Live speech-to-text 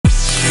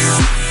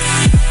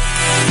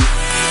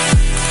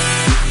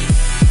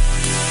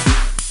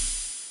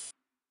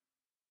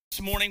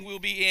morning we'll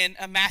be in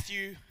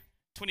Matthew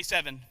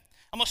 27.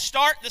 I'm going to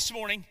start this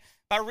morning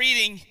by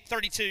reading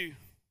 32.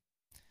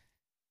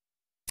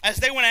 As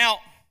they went out,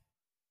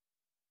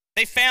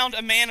 they found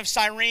a man of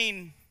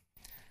Cyrene,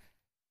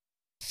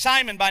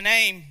 Simon by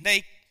name.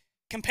 They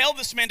compelled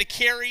this man to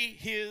carry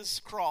his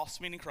cross,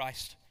 meaning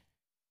Christ.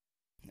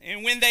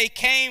 And when they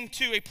came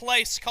to a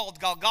place called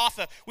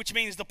Golgotha, which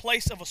means the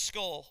place of a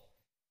skull,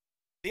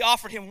 they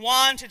offered him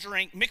wine to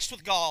drink mixed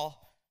with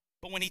gall,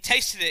 but when he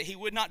tasted it, he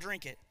would not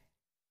drink it.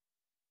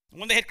 And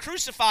when they had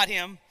crucified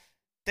him,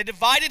 they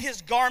divided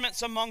his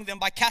garments among them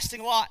by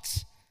casting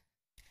lots.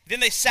 Then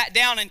they sat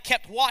down and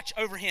kept watch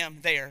over him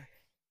there.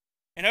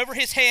 And over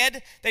his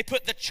head they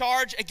put the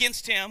charge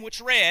against him,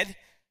 which read,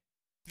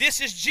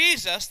 "This is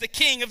Jesus, the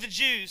King of the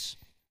Jews."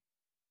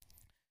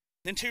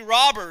 Then two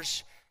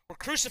robbers were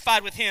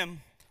crucified with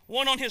him,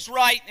 one on his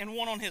right and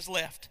one on his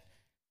left.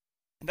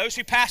 And those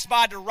who passed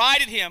by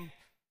derided him,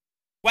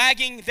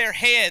 wagging their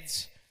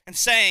heads and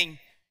saying,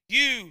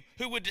 "You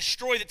who would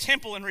destroy the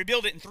temple and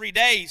rebuild it in 3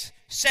 days,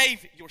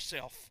 save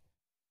yourself.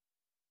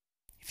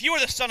 If you are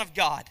the Son of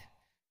God,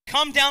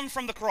 come down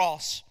from the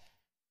cross."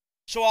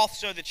 So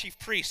also the chief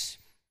priests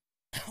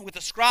with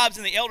the scribes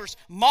and the elders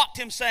mocked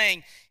him,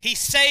 saying, "He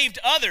saved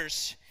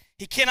others,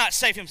 he cannot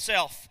save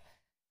himself.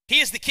 He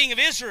is the King of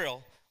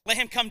Israel. Let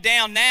him come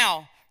down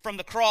now from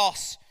the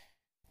cross,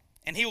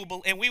 and we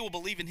will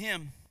believe in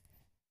him.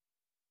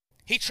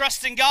 He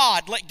trusts in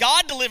God. Let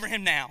God deliver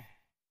him now,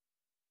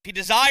 if he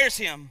desires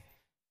him.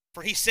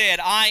 For he said,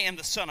 'I am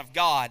the Son of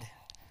God.'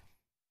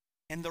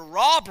 And the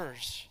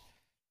robbers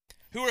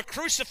who were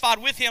crucified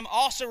with him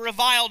also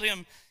reviled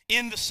him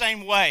in the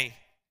same way."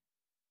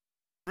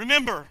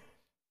 Remember,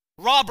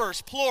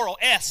 robbers, plural,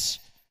 S,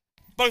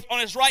 both on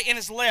his right and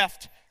his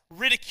left,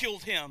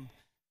 ridiculed him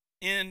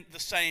in the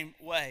same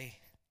way.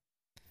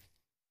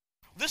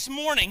 This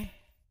morning,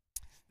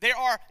 there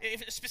are,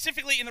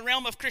 specifically in the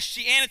realm of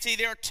Christianity,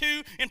 there are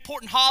two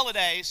important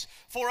holidays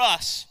for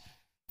us.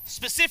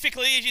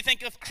 Specifically, as you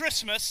think of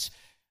Christmas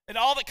and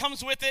all that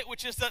comes with it,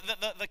 which is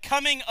the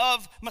coming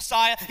of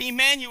Messiah,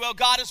 Emmanuel,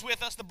 God is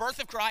with us, the birth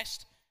of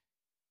Christ.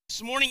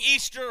 This morning,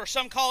 Easter, or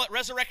some call it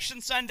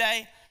Resurrection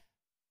Sunday,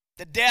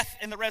 the death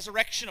and the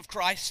resurrection of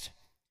Christ.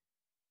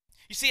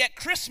 You see, at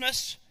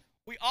Christmas,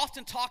 we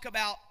often talk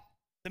about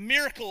the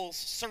miracles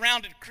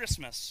surrounding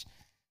Christmas.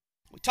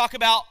 We talk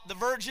about the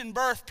virgin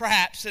birth,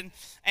 perhaps, and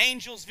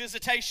angels'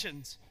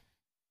 visitations.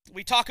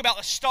 We talk about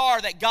the star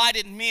that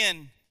guided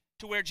men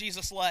to where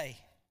Jesus lay.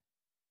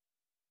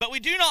 But we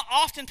do not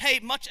often pay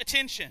much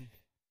attention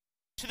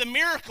to the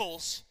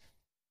miracles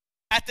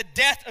at the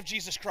death of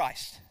Jesus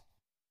Christ.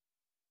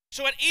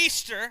 So at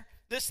Easter,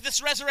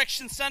 this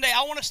Resurrection Sunday,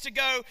 I want us to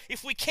go,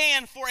 if we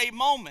can, for a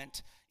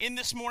moment in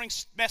this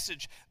morning's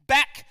message,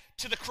 back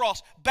to the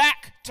cross,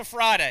 back to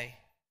Friday.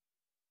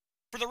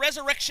 For the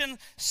Resurrection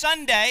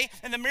Sunday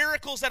and the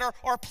miracles that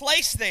are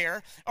placed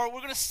there, or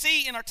we're going to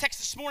see in our text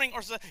this morning,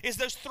 is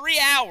those 3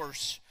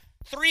 hours,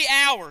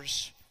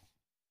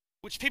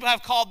 which people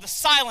have called the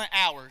silent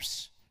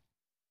hours.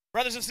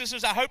 Brothers and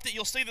sisters, I hope that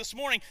you'll see this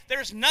morning,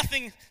 there's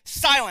nothing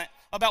silent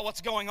about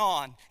what's going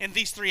on in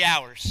these 3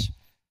 hours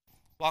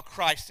while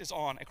Christ is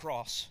on a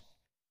cross.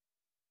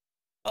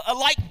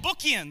 Like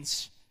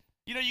bookends.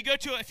 You know,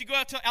 if you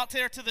go out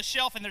there to the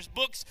shelf and there's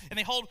books and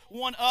they hold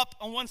one up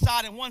on one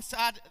side and one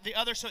side the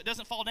other so it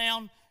doesn't fall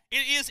down.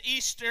 It is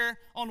Easter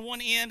on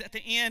one end, at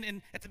the end,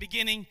 and at the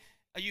beginning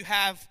you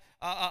have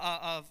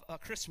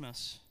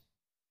Christmas.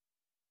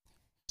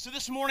 So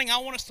this morning I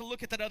want us to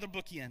look at that other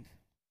bookend,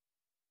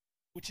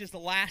 which is the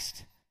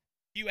last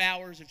few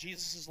hours of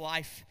Jesus'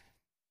 life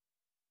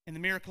and the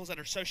miracles that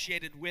are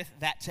associated with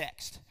that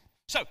text.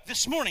 So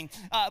this morning,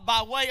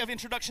 by way of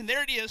introduction,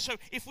 there it is. So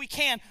if we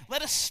can,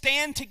 let us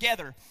stand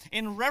together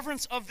in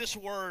reverence of this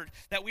word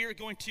that we are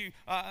going to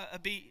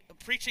be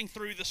preaching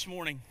through this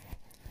morning.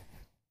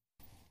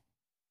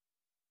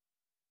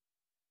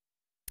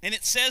 And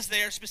it says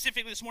there,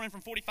 specifically this morning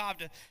from 45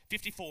 to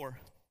 54.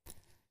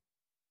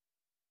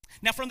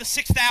 "Now from the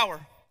 6th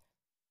hour,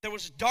 there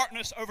was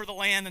darkness over the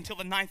land until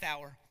the 9th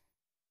hour.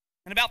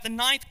 And about the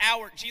 9th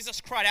hour,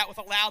 Jesus cried out with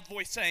a loud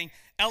voice, saying,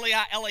 'Eli,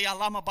 Eli,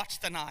 lama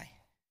sabachthani?'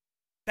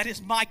 That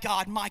is, my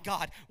God,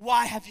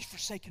 why have you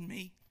forsaken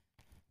me?"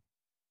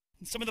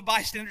 And some of the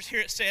bystanders hear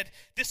it said,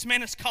 "This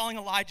man is calling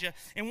Elijah."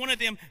 And one of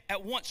them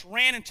at once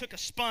ran and took a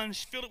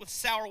sponge, filled it with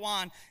sour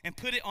wine, and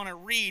put it on a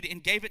reed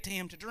and gave it to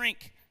him to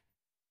drink.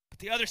 But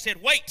the other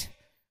said, "Wait,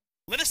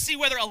 let us see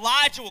whether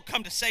Elijah will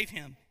come to save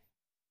him."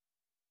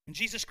 And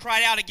Jesus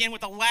cried out again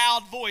with a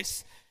loud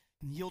voice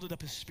and yielded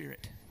up his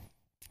spirit.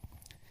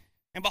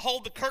 And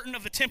behold, the curtain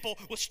of the temple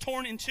was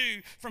torn in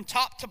two from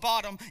top to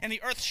bottom, and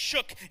the earth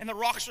shook, and the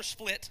rocks were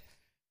split.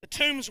 The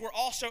tombs were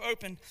also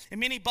opened, and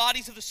many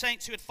bodies of the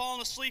saints who had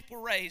fallen asleep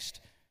were raised.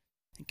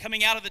 And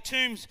coming out of the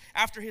tombs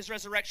after his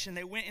resurrection,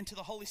 they went into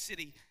the holy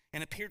city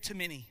and appeared to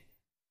many.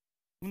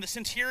 When the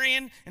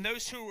centurion and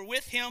those who were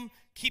with him,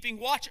 keeping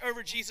watch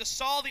over Jesus,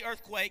 saw the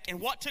earthquake and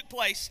what took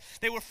place,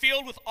 they were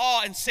filled with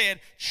awe and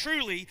said,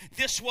 "Truly,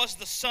 this was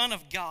the Son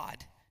of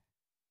God."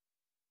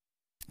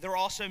 There were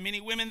also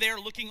many women there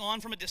looking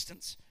on from a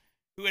distance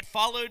who had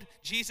followed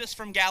Jesus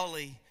from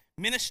Galilee,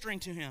 ministering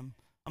to him,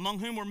 among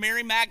whom were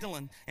Mary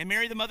Magdalene and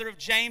Mary the mother of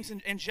James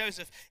and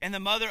Joseph and the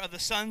mother of the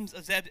sons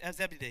of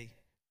Zebedee.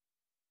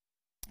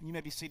 You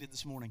may be seated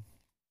this morning.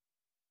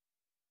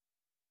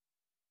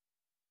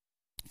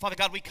 Father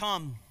God, we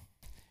come.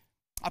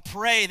 I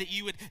pray that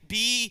you would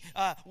be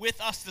with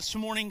us this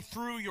morning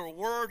through your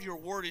word. Your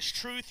word is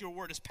truth. Your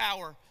word is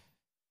power.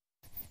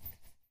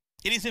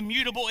 It is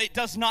immutable. It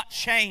does not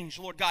change,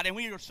 Lord God. And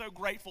we are so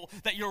grateful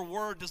that your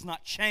word does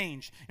not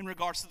change in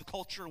regards to the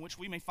culture in which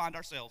we may find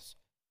ourselves.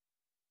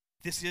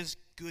 This is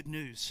good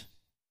news.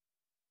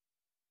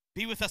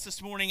 Be with us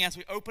this morning as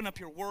we open up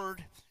your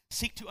word,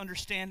 seek to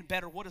understand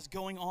better what is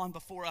going on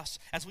before us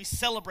as we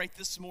celebrate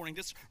this morning,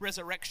 this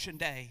resurrection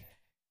day.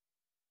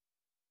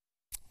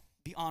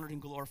 Be honored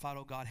and glorified,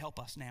 oh God. Help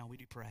us now, we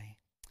do pray.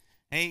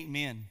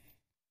 Amen.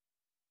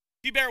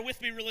 If you bear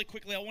with me really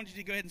quickly, I want you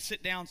to go ahead and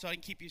sit down so I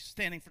can keep you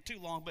standing for too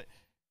long. But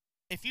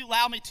if you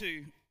allow me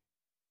to,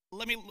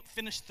 let me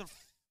finish the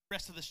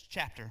rest of this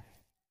chapter.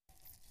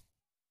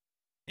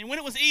 And when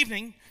it was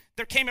evening,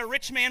 there came a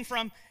rich man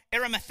from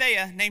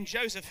Arimathea named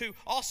Joseph, who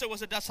also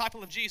was a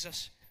disciple of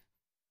Jesus.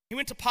 He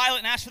went to Pilate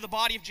and asked for the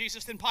body of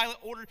Jesus. Then Pilate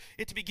ordered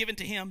it to be given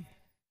to him.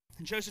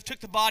 And Joseph took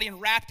the body and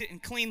wrapped it in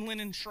clean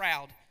linen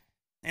shroud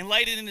and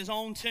laid it in his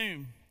own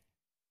tomb,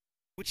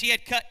 which he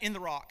had cut in the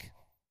rock.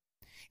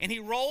 And he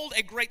rolled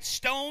a great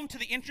stone to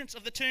the entrance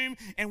of the tomb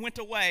and went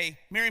away.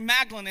 Mary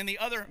Magdalene and the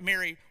other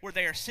Mary were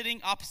there,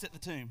 sitting opposite the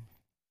tomb.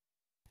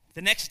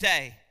 The next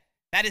day,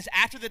 that is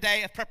after the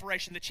day of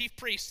preparation, the chief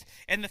priests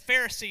and the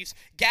Pharisees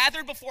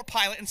gathered before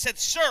Pilate and said,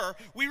 "Sir,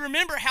 we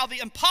remember how the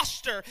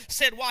impostor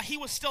said while he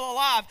was still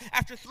alive,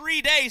 'After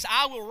 3 days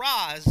I will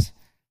rise.'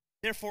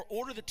 Therefore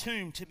order the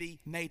tomb to be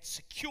made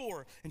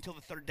secure until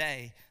the third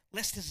day,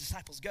 lest his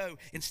disciples go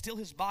and steal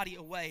his body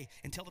away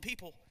and tell the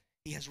people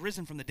he has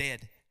risen from the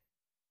dead.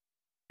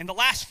 And the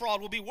last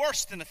fraud will be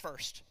worse than the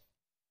first."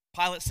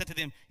 Pilate said to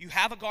them, "You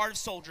have a guard of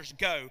soldiers.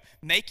 Go,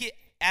 make it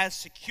as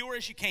secure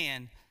as you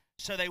can."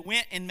 So they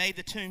went and made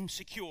the tomb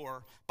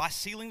secure by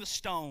sealing the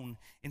stone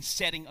and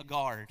setting a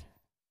guard.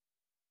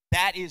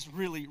 That is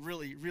really,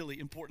 really, really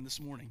important this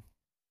morning.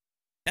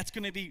 That's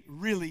going to be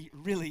really,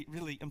 really,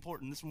 really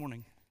important this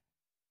morning.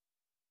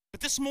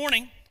 But this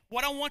morning,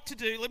 what I want to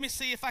do, let me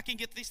see if I can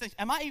get these things.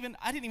 I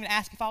didn't even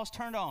ask if I was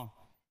turned on.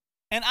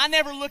 And I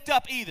never looked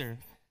up either.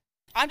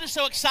 I'm just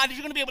so excited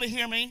you're going to be able to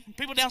hear me.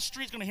 People down the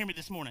street are going to hear me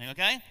this morning,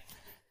 okay?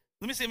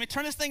 Let me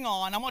turn this thing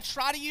on. I'm going to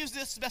try to use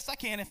this as best I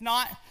can. If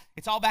not,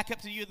 it's all back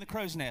up to you in the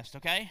crow's nest,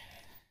 okay?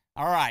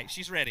 All right,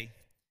 she's ready.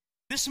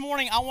 This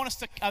morning, I want us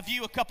to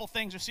view a couple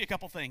things or see a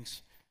couple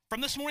things.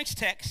 From this morning's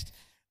text,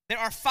 there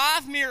are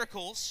 5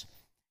 miracles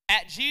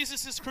at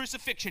Jesus'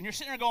 crucifixion. You're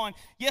sitting there going,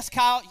 "Yes,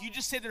 Kyle, you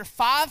just said there are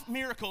 5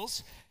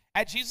 miracles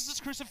at Jesus'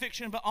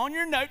 crucifixion, but on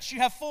your notes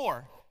you have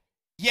 4.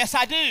 Yes,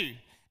 I do.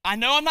 I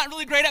know I'm not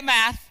really great at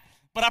math,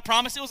 but I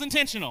promise it was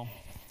intentional,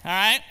 all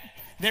right?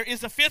 There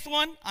is a 5th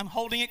one. I'm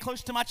holding it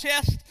close to my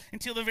chest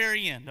until the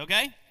very end,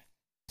 okay?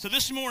 So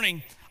this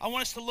morning, I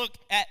want us to look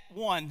at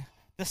 1,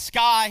 the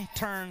sky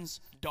turns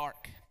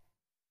dark.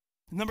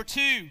 Number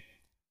 2,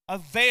 a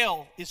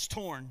veil is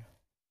torn.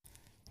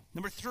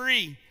 Number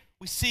 3,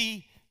 we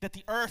see that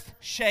the earth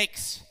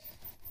shakes.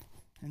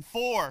 And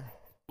 4,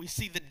 we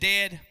see the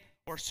dead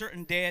or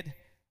certain dead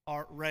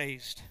are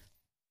raised.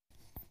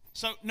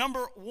 So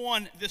number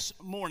 1 this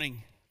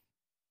morning,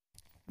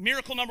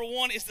 miracle number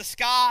 1 is the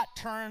sky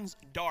turns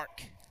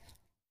dark.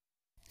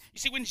 You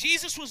see, when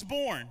Jesus was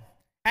born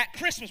at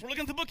Christmas, we're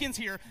looking at the bookends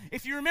here.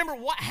 If you remember,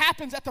 what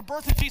happens at the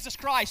birth of Jesus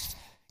Christ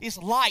is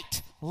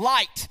light,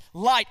 light,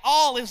 light.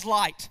 All is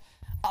light.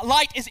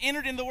 Light is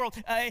entered in the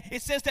world.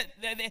 It says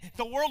that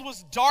the world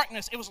was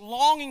darkness. It was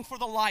longing for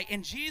the light.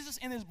 And Jesus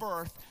in his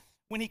birth,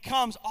 when he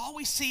comes, all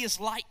we see is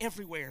light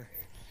everywhere.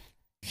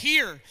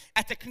 Here,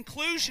 at the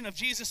conclusion of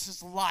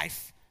Jesus'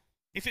 life,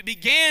 if it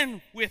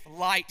began with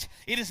light,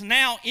 it is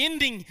now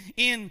ending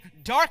in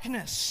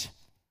darkness.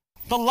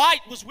 The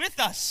light was with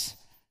us,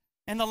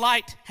 and the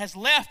light has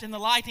left, and the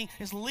lighting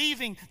is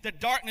leaving. The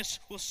darkness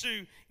will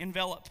soon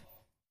envelop.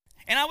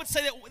 And I would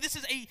say that this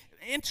is an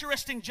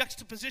interesting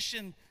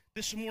juxtaposition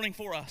this morning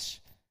for us.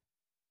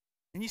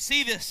 And you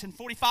see this in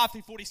 45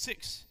 through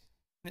 46.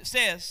 And it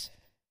says,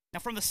 "Now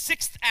from the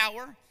 6th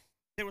hour,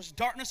 there was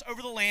darkness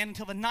over the land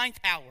until the 9th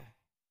hour.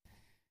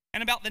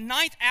 And about the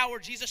 9th hour,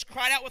 Jesus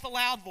cried out with a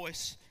loud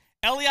voice,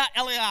 'Eli,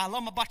 Eli,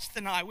 lama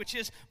sabachthani,' which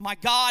is, 'My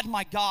God,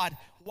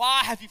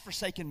 why have you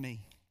forsaken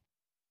me?'"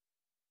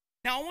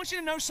 Now, I want you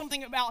to know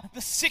something about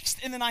the 6th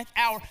and the 9th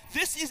hour.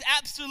 This is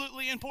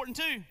absolutely important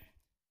too.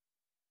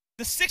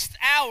 The 6th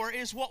hour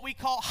is what we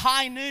call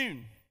high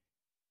noon.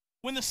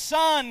 When the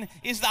sun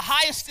is the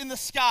highest in the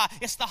sky,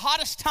 it's the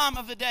hottest time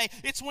of the day.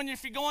 It's when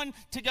if you're going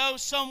to go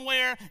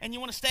somewhere and you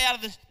want to stay out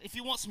of the, if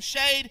you want some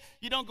shade,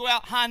 you don't go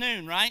out high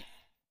noon, right?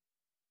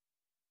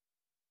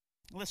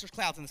 Unless there's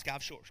clouds in the sky,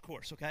 of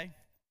course, okay?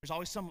 There's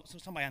always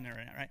somebody on there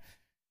right now, right?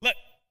 Look,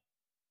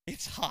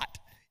 it's hot.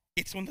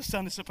 It's when the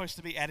sun is supposed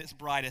to be at its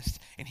brightest.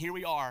 And here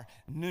we are,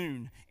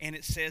 noon, and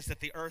it says that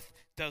the earth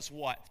does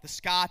what? The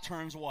sky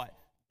turns what?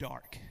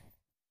 Dark.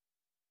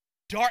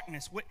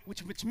 Darkness,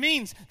 which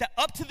means that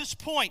up to this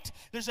point,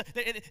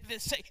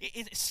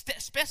 it's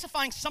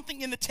specifying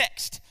something in the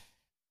text.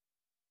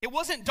 It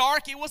wasn't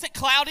dark, it wasn't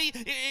cloudy,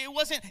 it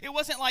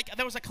wasn't like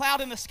there was a cloud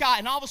in the sky,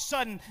 and all of a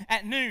sudden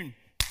at noon,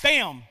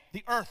 bam,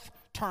 the earth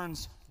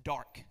turns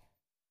dark.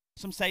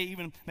 Some say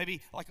even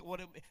maybe like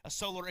a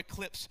solar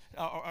eclipse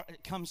or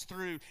it comes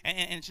through and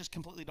it's just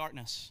completely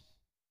darkness.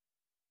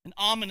 An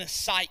ominous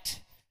sight.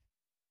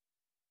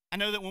 I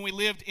know that when we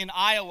lived in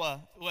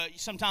Iowa,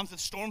 sometimes the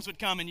storms would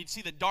come and you'd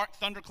see the dark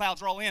thunder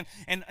clouds roll in,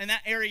 and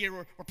that area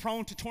were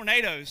prone to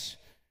tornadoes.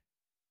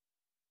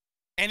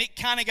 And it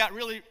kind of got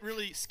really,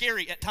 really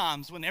scary at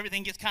times when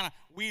everything gets kind of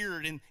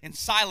weird and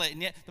silent,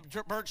 and yet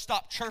the birds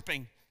stop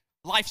chirping.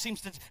 Life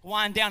seems to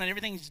wind down and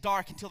everything's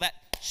dark until that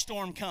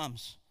storm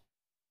comes.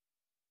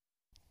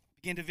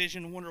 Begin to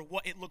vision and wonder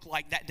what it looked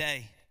like that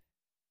day.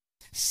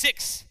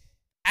 6th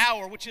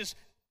hour, which is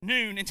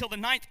noon, until the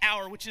 9th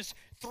hour, which is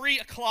 3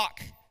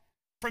 o'clock.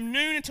 From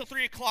noon until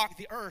 3 o'clock,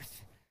 the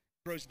earth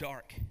grows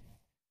dark.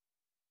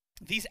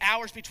 These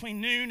hours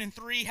between noon and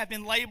 3 have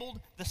been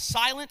labeled the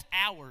silent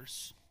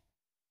hours.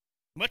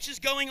 Much is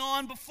going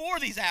on before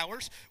these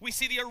hours. We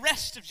see the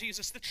arrest of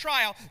Jesus, the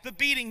trial, the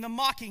beating, the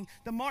mocking,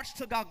 the march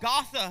to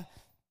Golgotha,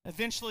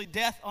 eventually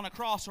death on a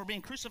cross or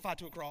being crucified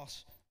to a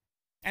cross.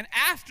 And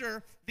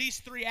after these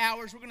 3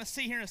 hours, we're going to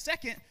see here in a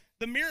second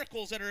the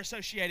miracles that are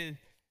associated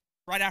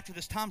right after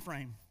this time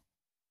frame.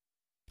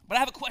 But I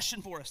have a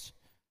question for us.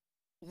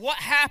 What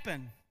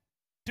happened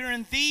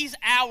during these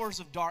hours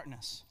of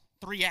darkness?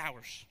 3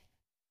 hours.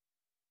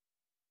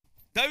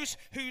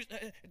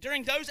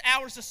 During those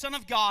hours, the Son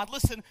of God,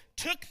 listen,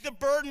 took the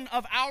burden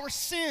of our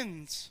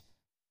sins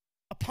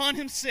upon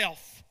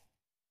himself.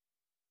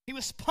 He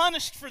was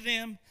punished for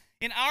them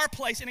in our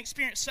place and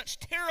experienced such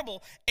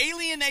terrible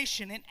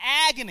alienation and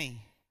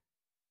agony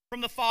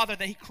from the Father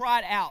that he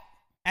cried out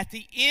at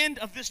the end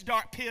of this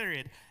dark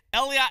period,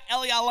 Eli,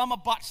 Eli, lama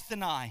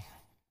sabachthani,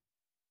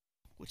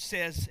 which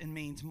says and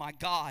means, my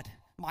God,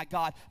 my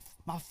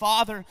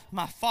Father,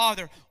 my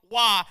Father.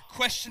 Why?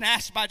 Question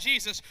asked by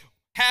Jesus,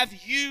 have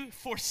you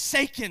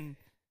forsaken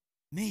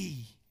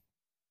me?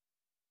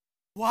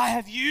 Why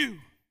have you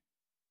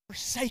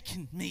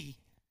forsaken me?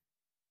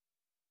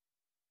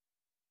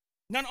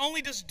 Not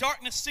only does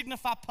darkness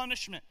signify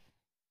punishment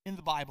in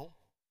the Bible,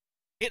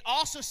 it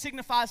also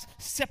signifies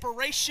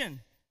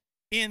separation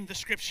in the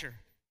Scripture.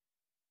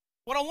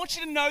 What I want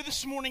you to know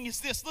this morning is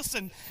this.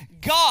 Listen,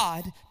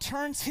 God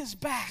turns his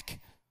back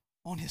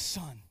on his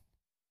Son.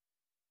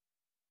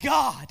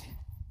 God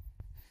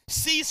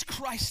sees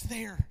Christ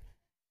there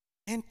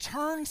and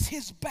turns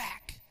his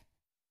back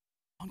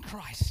on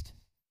Christ.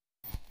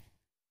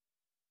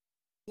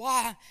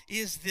 Why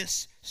is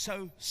this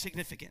so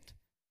significant?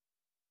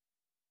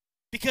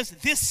 Because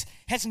this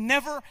has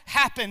never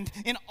happened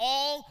in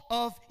all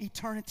of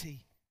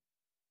eternity.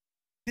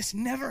 This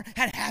never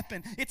had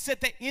happened. It said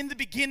that in the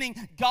beginning,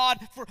 God,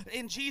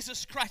 in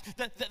Jesus Christ,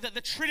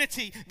 the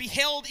Trinity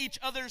beheld each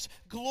other's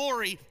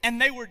glory,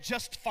 and they were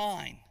just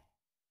fine.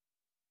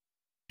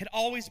 Had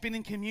always been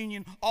in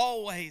communion,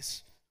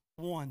 always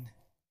one.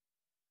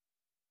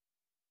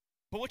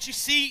 But what you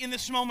see in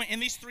this moment, in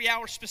these 3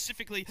 hours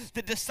specifically,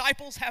 the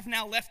disciples have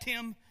now left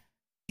him.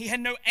 He had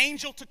no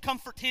angel to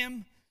comfort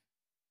him,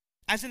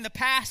 as in the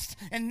past.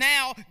 And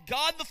now,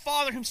 God the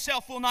Father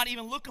himself will not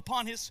even look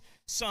upon his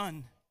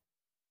Son.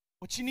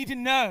 What you need to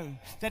know,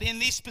 that in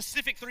these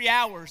specific 3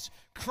 hours,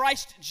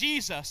 Christ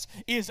Jesus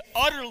is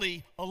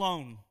utterly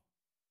alone.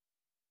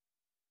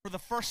 For the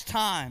first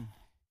time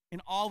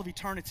in all of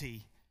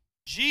eternity,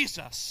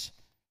 Jesus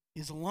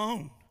is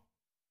alone.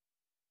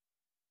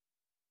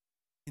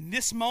 In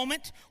this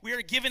moment, we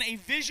are given a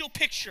visual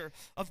picture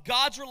of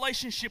God's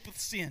relationship with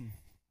sin.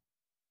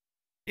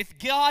 If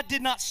God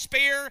did not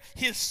spare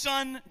his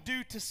Son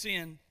due to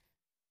sin,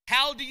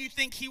 how do you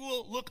think he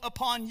will look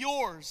upon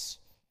yours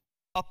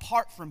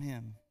apart from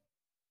him?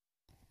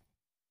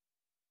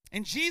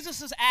 And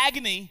Jesus'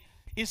 agony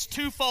is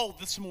twofold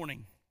this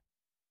morning.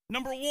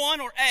 Number one,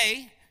 or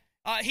A,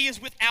 he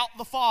is without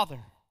the Father.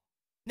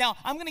 Now,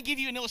 I'm going to give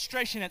you an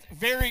illustration that's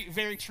very,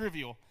 very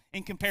trivial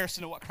in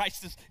comparison to what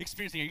Christ is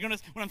experiencing.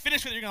 When I'm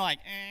finished with it, you're going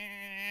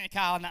to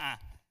Kyle, nah.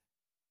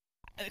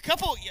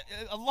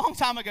 A long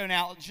time ago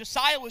now,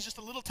 Josiah was just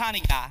a little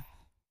tiny guy.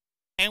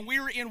 And we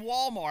were in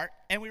Walmart,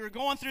 and we were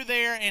going through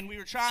there, and we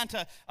were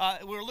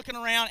we were looking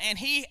around, and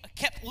he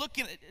kept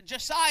looking at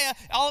Josiah.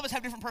 All of us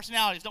have different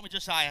personalities, don't we,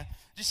 Josiah?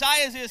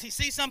 Josiah's is he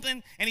sees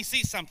something, and he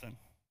sees something.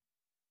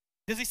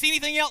 Does he see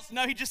anything else?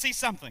 No, he just sees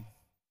something.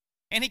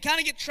 And he kind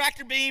of get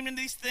tractor beamed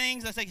into these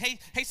things. I say,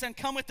 hey, son,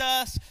 come with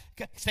us.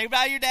 Stay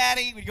by your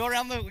daddy. We go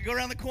around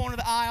the corner of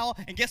the aisle,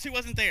 and guess who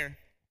wasn't there?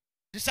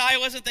 Josiah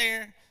wasn't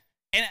there.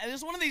 And it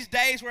was one of these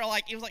days where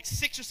it was like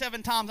 6 or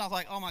 7 times I was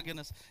like, oh my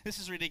goodness, this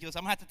is ridiculous.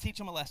 I'm going to have to teach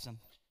him a lesson.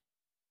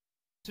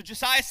 So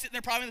Josiah's sitting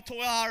there probably in the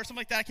toy aisle or something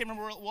like that. I can't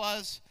remember where it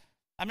was.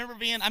 I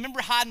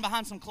remember hiding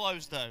behind some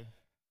clothes though.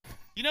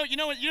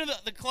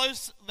 The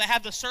clothes that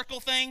have the circle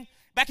thing?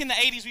 Back in the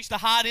 80s, we used to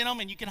hide in them,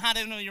 and you can hide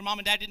in them and your mom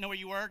and dad didn't know where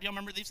you were. Do y'all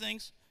remember these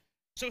things?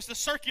 So it's the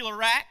circular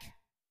rack.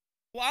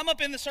 Well, I'm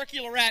up in the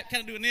circular rack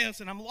kind of doing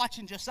this, and I'm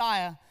watching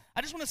Josiah.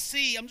 I just want to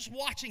see, I'm just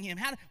watching him.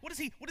 What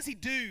does he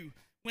do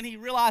when he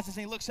realizes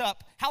and he looks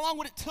up? How long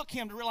would it took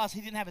him to realize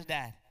he didn't have his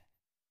dad?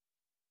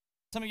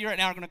 Some of you right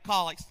now are going to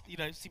call,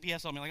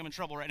 CPS on me, like I'm in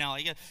trouble right now.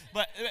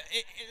 But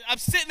I'm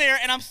sitting there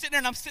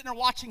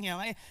watching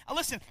him.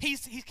 Listen,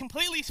 he's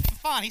completely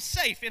fine. He's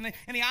safe in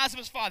the eyes of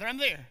his father. I'm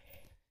there.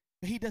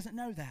 But he doesn't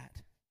know that.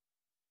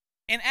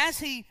 And as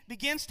he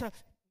begins to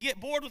get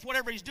bored with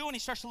whatever he's doing, he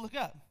starts to look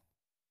up.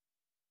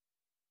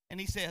 And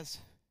he says,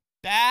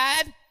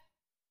 Dad?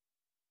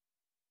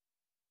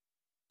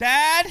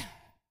 Dad?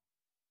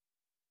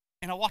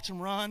 And I watch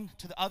him run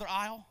to the other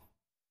aisle.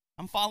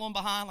 I'm following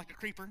behind like a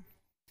creeper.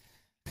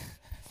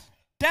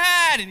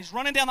 Dad! And he's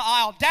running down the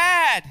aisle.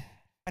 Dad!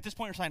 At this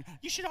point, you're saying,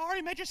 you should have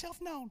already made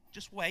yourself known.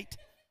 Just wait.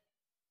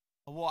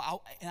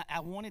 Well, I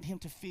wanted him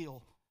to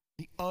feel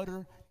the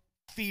utter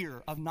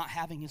fear of not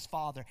having his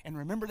father. And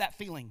remember that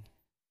feeling.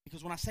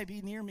 Because when I say be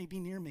near me,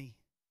 be near me.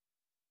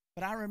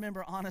 But I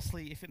remember,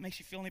 honestly, if it makes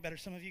you feel any better,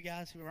 some of you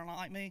guys who are not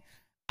like me,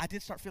 I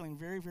did start feeling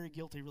very, very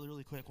guilty really,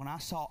 really quick when I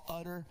saw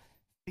utter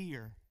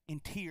fear in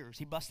tears.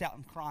 He bust out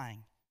in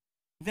crying.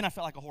 Then I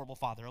felt like a horrible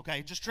father,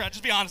 okay? Just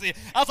be honest with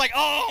you. I was like,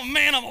 oh,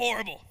 man, I'm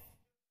horrible.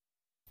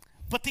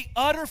 But the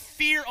utter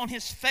fear on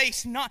his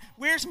face,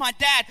 where's my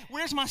dad?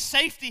 Where's my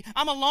safety?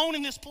 I'm alone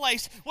in this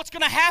place. What's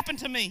going to happen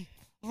to me?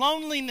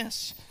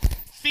 Loneliness,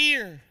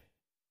 fear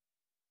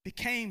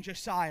became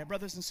Josiah.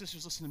 Brothers and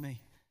sisters, listen to me.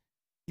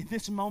 In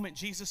this moment,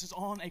 Jesus is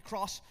on a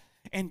cross,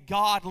 and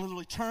God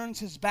literally turns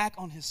his back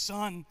on his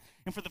son.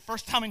 And for the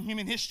first time in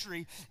human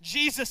history,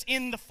 Jesus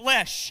in the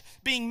flesh,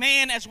 being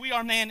man as we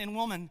are man and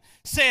woman,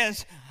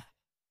 says,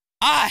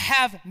 I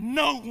have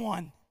no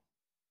one.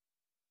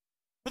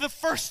 For the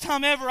first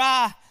time ever,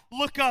 I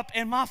look up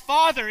and my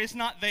father is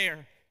not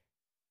there.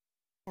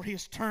 For he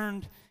has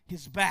turned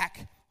his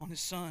back on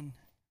his son.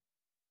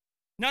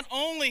 Not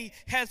only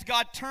has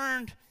God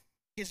turned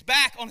his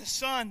back on his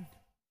son,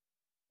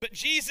 but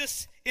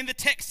Jesus in the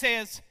text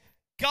says,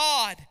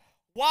 God,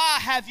 why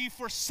have you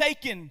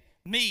forsaken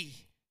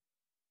me?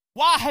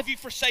 Why have you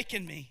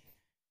forsaken me?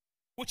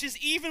 Which is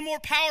even more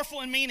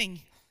powerful in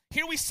meaning.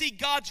 Here we see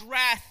God's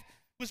wrath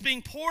was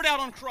being poured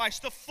out on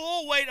Christ, the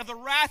full weight of the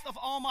wrath of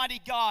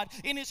Almighty God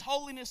in his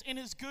holiness, in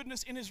his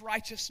goodness, in his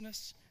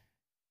righteousness.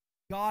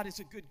 God is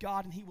a good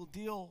God and he will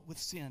deal with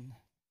sin.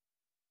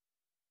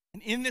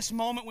 And in this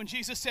moment when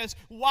Jesus says,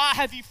 why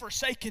have you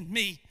forsaken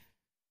me?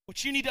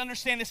 What you need to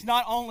understand is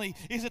not only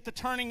is it the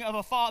turning of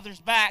a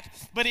father's back,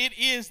 but it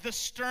is the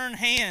stern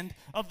hand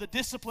of the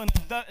discipline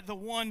of the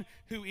one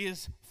who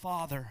is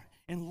Father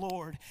and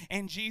Lord.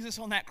 And Jesus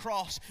on that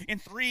cross, in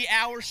 3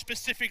 hours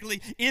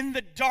specifically, in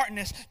the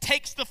darkness,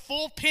 takes the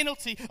full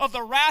penalty of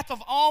the wrath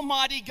of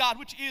Almighty God,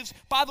 which is,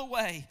 by the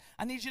way,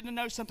 I need you to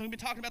know something. We've been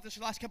talking about this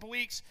for the last couple of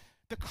weeks.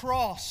 The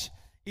cross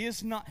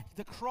is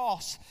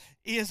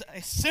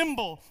a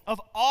symbol of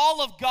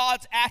all of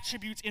God's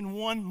attributes in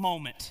one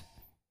moment.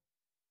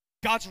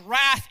 God's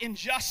wrath,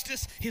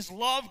 injustice, his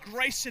love,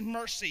 grace, and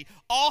mercy,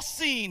 all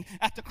seen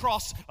at the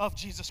cross of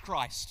Jesus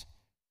Christ.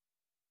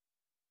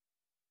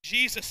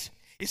 Jesus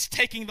is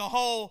taking the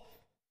whole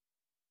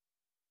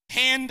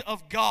hand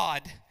of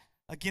God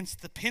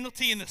against the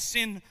penalty and the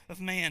sin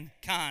of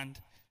mankind.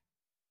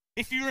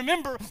 If you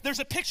remember, there's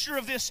a picture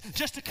of this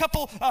just a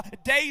couple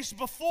days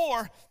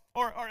before,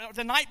 or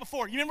the night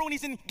before. You remember when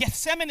he's in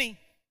Gethsemane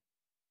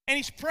and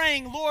he's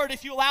praying, Lord,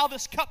 if you allow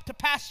this cup to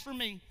pass from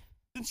me,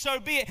 then so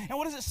be it. And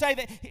what does it say?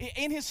 That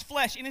in his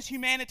flesh, in his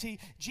humanity,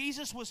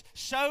 Jesus was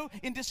so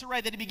in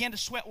disarray that he began to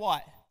sweat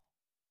what?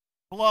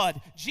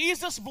 Blood.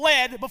 Jesus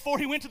bled before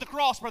he went to the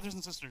cross, brothers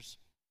and sisters.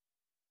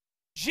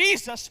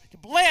 Jesus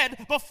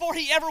bled before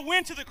he ever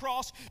went to the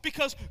cross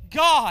because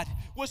God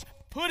was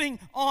putting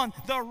on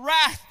the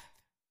wrath,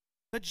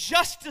 the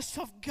justice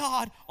of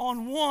God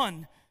on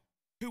one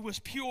who was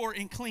pure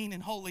and clean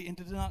and holy and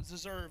did not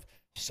deserve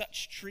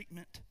such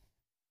treatment.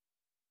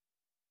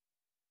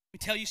 Let me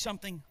tell you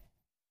something.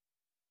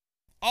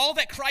 All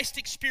that Christ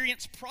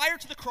experienced prior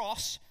to the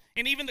cross,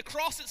 and even the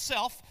cross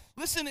itself,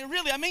 listen,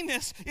 really, I mean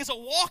this, is a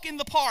walk in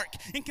the park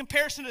in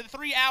comparison to the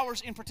 3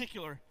 hours in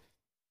particular.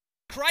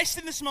 Christ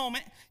in this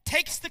moment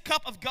takes the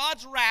cup of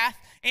God's wrath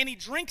and he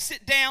drinks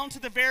it down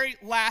to the very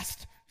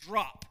last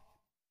drop.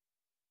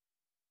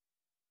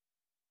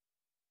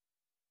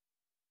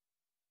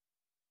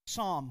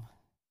 Psalm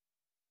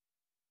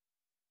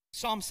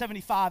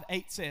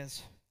 75:8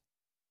 says,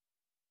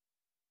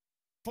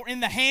 for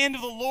in the hand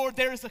of the Lord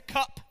there is a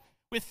cup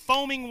with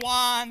foaming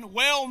wine,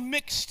 well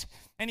mixed,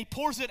 and he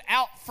pours it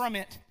out from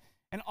it,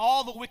 and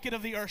all the wicked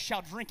of the earth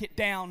shall drink it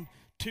down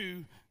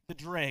to the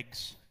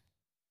dregs.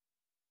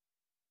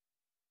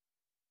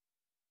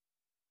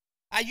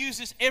 I use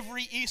this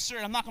every Easter,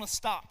 and I'm not going to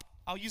stop.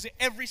 I'll use it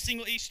every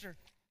single Easter.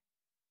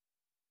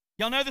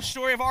 Y'all know the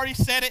story. I've already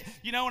said it.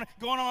 You know,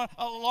 going on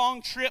a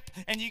long trip,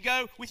 and you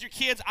go with your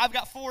kids. I've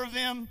got 4 of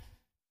them.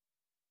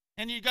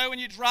 and you go and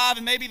you drive,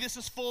 and maybe this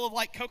is full of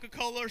like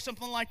Coca-Cola or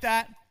something like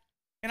that.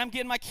 And I'm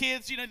getting my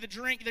kids, the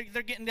drink.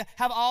 They're getting to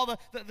have all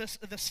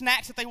the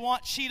snacks that they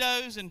want,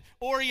 Cheetos and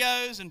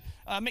Oreos and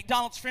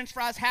McDonald's French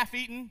fries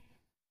half-eaten.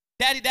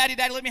 Daddy,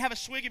 let me have a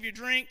swig of your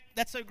drink.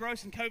 That's so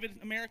gross in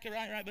COVID America,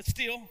 right? But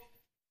still.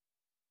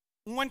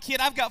 One kid,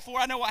 I've got 4,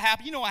 I know what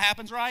happened. You know what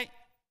happens, right?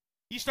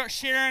 You start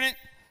sharing it.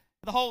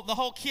 The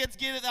whole kids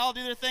get it. They all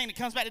do their thing. It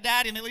comes back to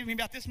daddy, and they leave me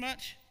about this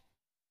much.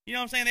 You know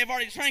what I'm saying? They've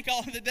already drank all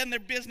of it, done their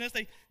business.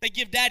 They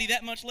give daddy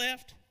that much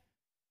left.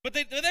 But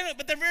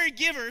they're very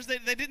givers. They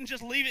didn't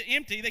just leave it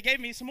empty. They gave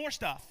me some more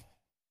stuff.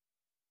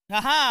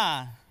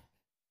 Aha!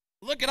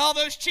 Look at all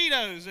those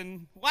Cheetos,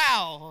 and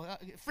wow,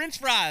 French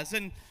fries,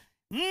 and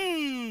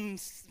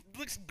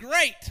looks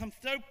great. I'm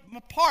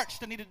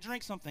parched. I need to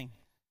drink something.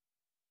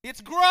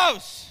 It's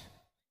gross.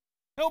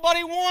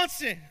 Nobody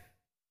wants it.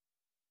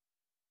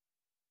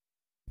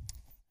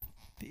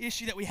 The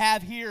issue that we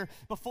have here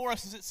before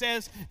us is it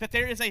says that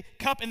there is a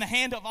cup in the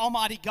hand of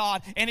Almighty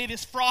God, and it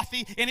is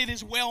frothy, and it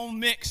is well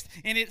mixed,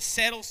 and it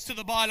settles to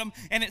the bottom,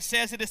 and it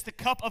says it is the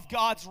cup of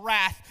God's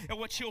wrath, and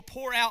which he'll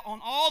pour out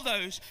on all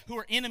those who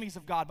are enemies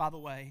of God, by the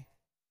way.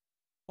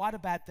 Why do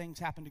bad things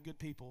happen to good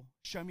people?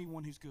 Show me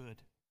one who's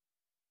good.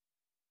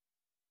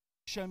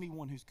 Show me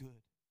one who's good.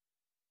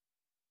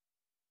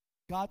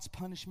 God's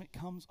punishment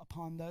comes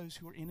upon those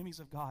who are enemies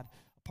of God,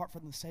 apart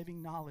from the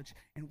saving knowledge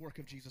and work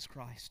of Jesus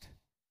Christ.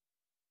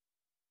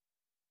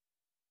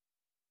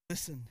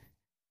 Listen,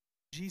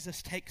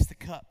 Jesus takes the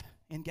cup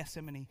in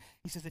Gethsemane.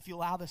 He says, if you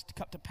allow this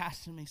cup to pass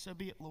through me, so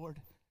be it, Lord.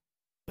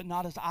 But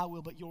not as I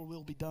will, but your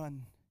will be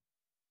done.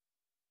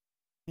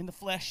 In the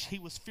flesh, he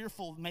was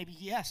fearful, maybe,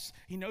 yes,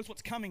 he knows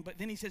what's coming, but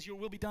then he says, your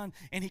will be done,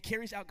 and he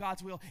carries out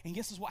God's will, and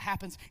this is what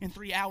happens in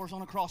 3 hours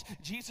on a cross.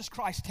 Jesus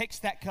Christ takes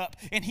that cup,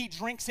 and he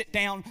drinks it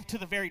down to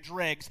the very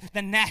dregs,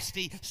 the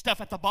nasty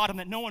stuff at the bottom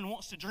that no one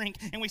wants to drink,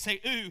 and we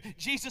say, ooh,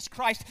 Jesus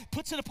Christ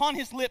puts it upon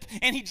his lip,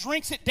 and he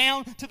drinks it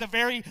down to the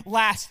very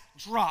last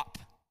drop.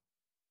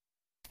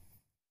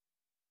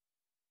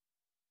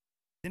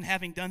 Then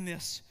having done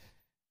this,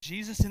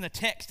 Jesus in the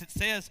text, it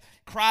says,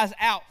 cries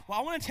out. Well,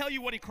 I want to tell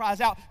you what he cries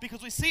out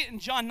because we see it in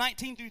John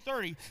 19 through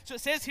 30. So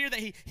it says here that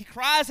he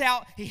cries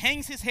out, he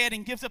hangs his head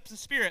and gives up the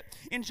spirit.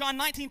 In John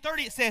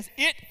 19:30 it says,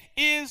 it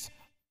is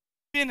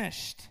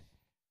finished.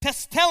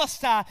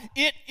 Tetelestai,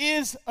 it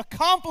is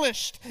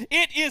accomplished.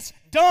 It is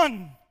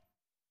done.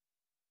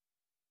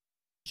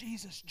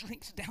 Jesus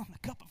drinks down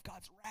the cup of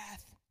God's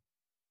wrath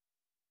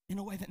in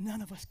a way that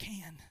none of us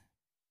can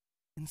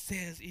and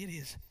says, it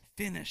is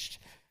finished.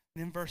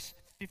 And in verse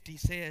 50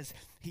 says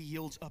he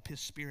yields up his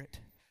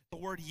spirit. The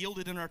word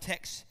yielded in our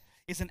text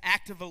is an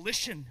act of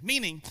volition,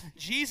 meaning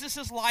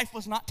Jesus' life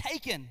was not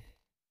taken.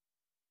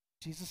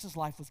 Jesus'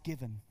 life was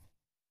given.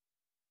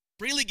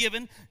 Freely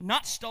given,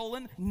 not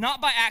stolen, not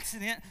by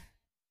accident.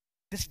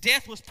 This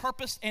death was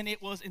purposed and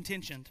it was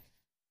intentioned.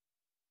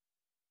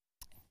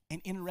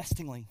 And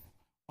interestingly,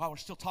 while we're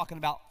still talking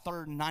about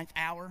third and ninth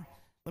hour,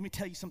 let me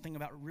tell you something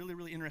about really,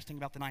 really interesting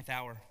about the ninth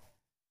hour.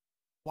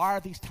 Why are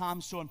these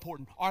times so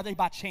important? Are they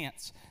by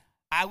chance?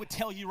 I would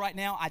tell you right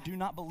now, I do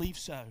not believe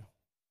so.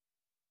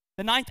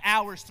 The ninth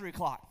hour is 3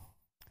 o'clock.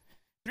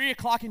 3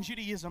 o'clock in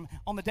Judaism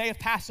on the day of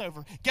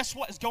Passover. Guess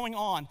what is going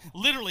on?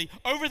 Literally,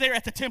 over there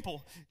at the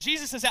temple.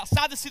 Jesus is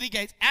outside the city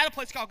gates at a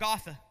place called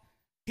Golgotha.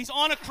 He's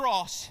on a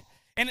cross.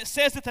 And it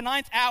says at the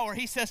ninth hour,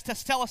 he says,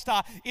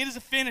 Tetelestai, it is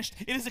finished,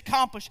 it is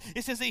accomplished.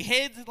 It says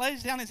he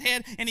lays down his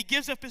head and he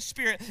gives up his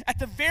spirit. At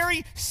the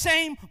very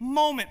same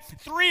moment,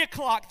 3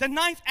 o'clock, the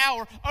ninth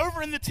hour,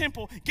 over in the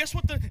temple, guess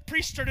what the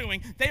priests are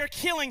doing? They are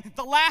killing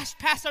the last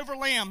Passover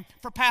lamb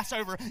for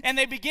Passover. And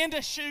they begin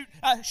to shoot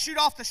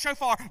off the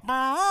shofar.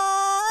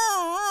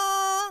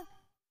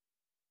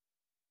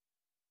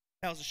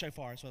 That was the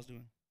shofar, that's what I was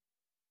doing.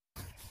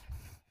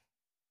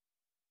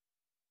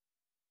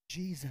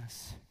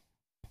 Jesus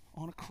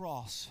on a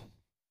cross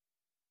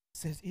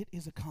says it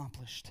is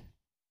accomplished.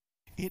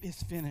 It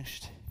is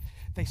finished.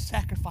 They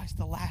sacrificed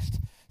the last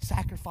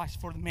sacrifice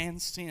for the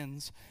man's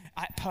sins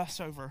at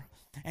Passover.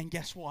 And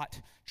guess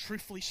what?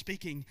 Truthfully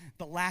speaking,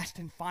 the last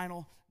and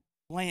final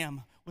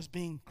lamb was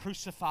being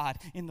crucified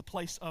in the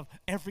place of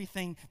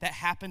everything that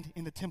happened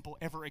in the temple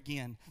ever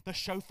again. The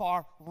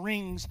shofar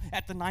rings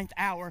at the ninth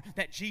hour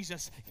that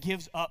Jesus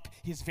gives up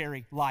his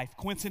very life.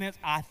 Coincidence?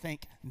 I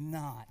think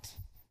not.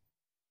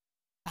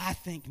 I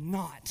think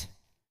not.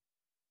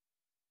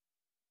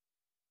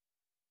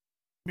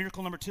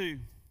 Miracle number 2.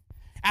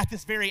 At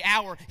this very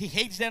hour, he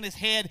hangs down his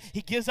head.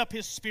 He gives up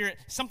his spirit.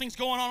 Something's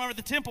going on over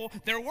the temple.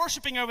 They're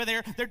worshiping over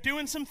there. They're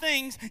doing some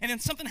things. And then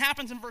something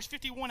happens in verse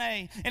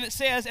 51a. And it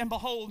says, and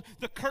behold,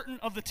 the curtain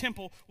of the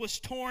temple was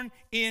torn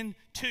in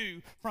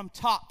two from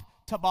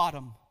top to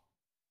bottom.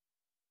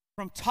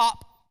 From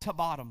top to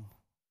bottom.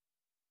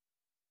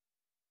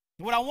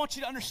 What I want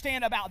you to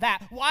understand about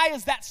that, why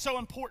is that so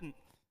important?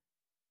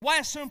 Why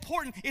it's so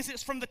important is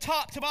it's from the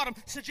top to bottom,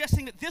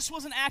 suggesting that this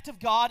was an act of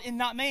God and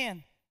not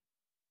man.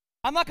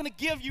 I'm not going to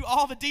give you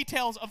all the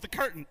details of the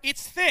curtain.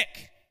 It's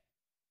thick.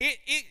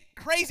 It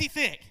crazy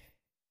thick.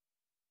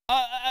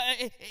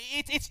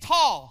 It's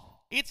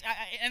tall.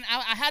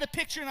 I had a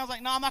picture, and I was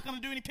like, no, I'm not going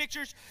to do any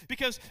pictures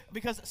because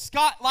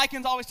Scott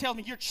Likens always tells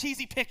me, you're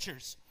cheesy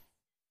pictures.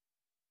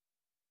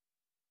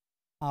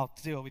 I'll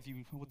deal with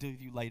you. We'll deal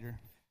with you later.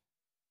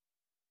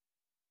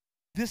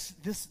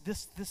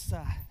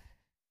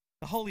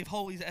 The Holy of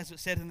Holies, as it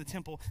said in the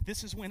temple,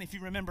 this is when, if you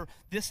remember,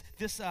 this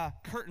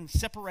curtain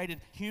separated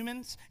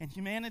humans and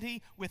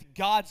humanity with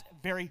God's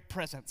very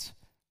presence.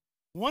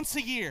 Once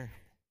a year,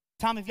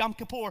 time of Yom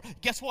Kippur,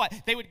 guess what?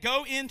 They would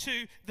go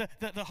into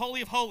the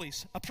Holy of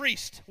Holies,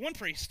 one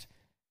priest.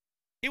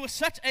 It was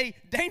such a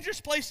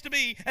dangerous place to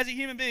be as a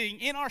human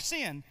being in our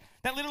sin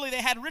that literally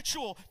they had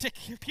ritual to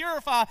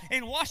purify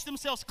and wash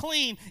themselves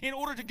clean in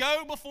order to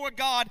go before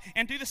God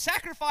and do the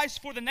sacrifice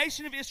for the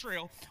nation of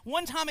Israel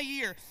one time a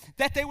year,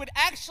 that they would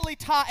actually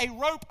tie a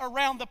rope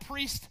around the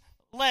priest's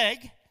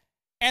leg,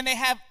 and they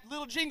have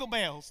little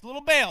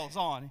little bells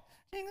on.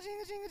 Jingle,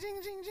 jingle, jingle,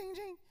 jingle, jingle, jingle, jingle,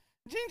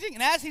 jingle, jingle.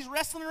 And as he's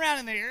wrestling around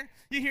in there,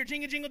 you hear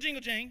jingle, jingle,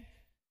 jingle, jingle.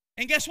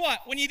 And guess what?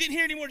 When you didn't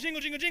hear any more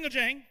jingle, jingle, jingle,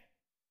 jingle,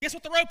 guess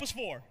what the rope was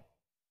for?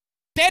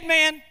 Dead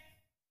man.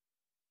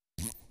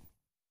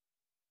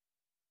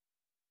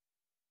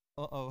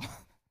 Uh-oh.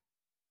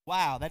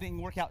 Wow, that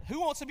didn't work out. Who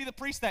wants to be the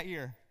priest that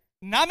year?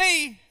 Not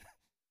me.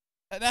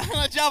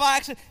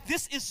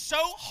 This is so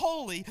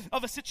holy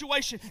of a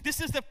situation.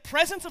 This is the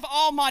presence of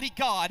Almighty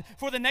God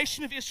for the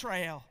nation of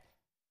Israel.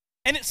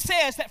 And it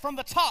says that from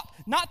the top,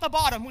 not the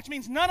bottom, which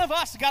means none of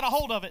us got a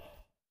hold of it.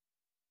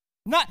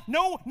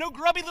 No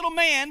grubby little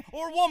man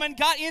or woman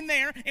got in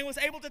there and was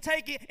able to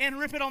take it and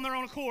rip it on their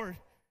own accord.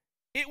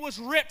 It was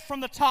ripped from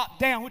the top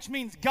down, which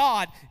means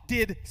God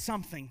did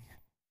something.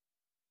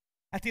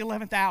 At the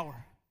 11th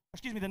hour,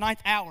 the 9th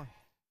hour,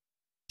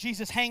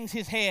 Jesus hangs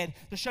his head.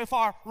 The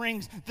shofar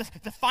rings.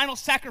 The final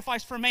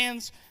sacrifice for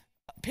man's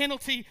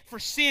penalty for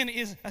sin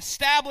is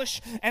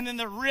established. And then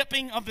the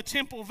ripping of the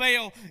temple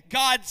veil,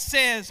 God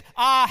says,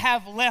 I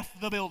have left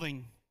the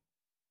building.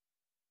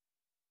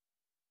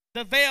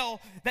 The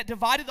veil that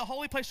divided the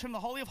holy place from the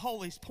Holy of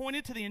Holies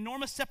pointed to the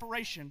enormous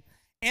separation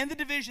and the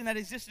division that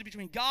existed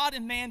between God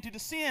and man due to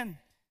sin.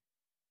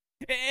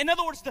 In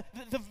other words,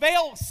 the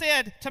veil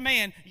said to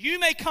man, you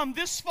may come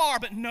this far,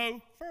 but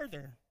no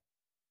further.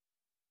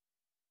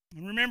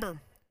 And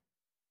remember,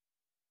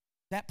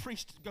 that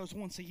priest goes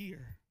once a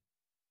year.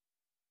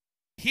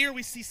 Here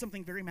we see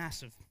something very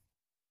massive.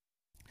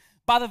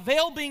 By the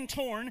veil being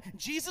torn,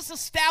 Jesus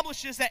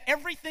establishes that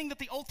everything that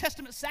the Old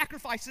Testament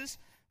sacrifices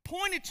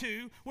pointed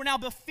to were now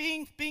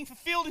being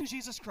fulfilled in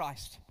Jesus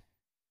Christ.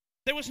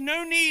 There was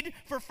no need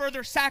for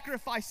further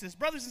sacrifices.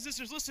 Brothers and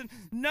sisters, listen,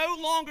 no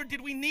longer did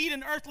we need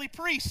an earthly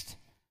priest.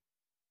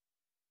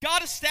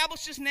 God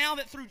establishes now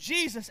that through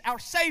Jesus, our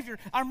Savior,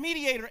 our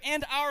mediator,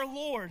 and our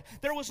Lord,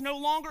 there was no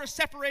longer a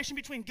separation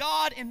between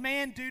God and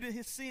man due to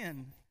his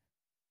sin.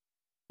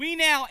 We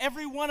now,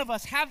 every one of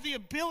us, have the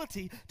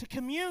ability to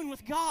commune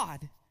with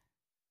God.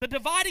 The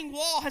dividing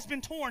wall has been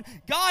torn.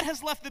 God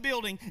has left the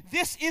building.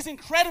 This is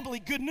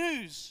incredibly good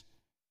news.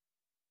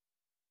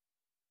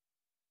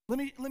 Let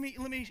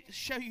me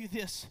show you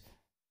this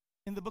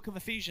in the book of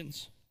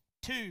Ephesians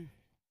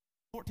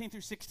 2:14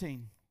 through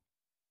 16.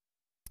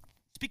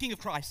 Speaking of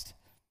Christ,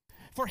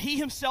 for he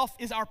himself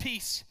is our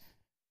peace,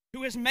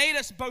 who has made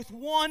us both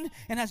one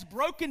and has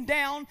broken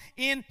down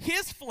in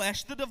his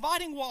flesh the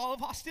dividing wall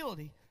of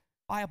hostility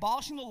by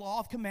abolishing the law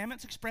of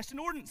commandments expressed in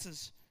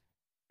ordinances,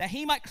 that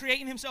he might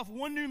create in himself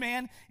one new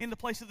man in the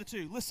place of the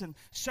two. Listen,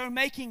 so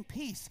making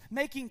peace,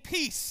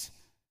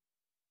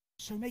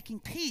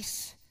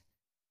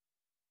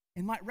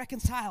 and might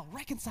reconcile,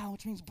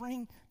 which means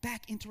bring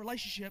back into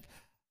relationship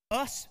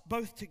us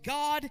both to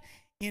God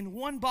in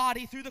one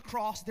body through the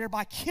cross,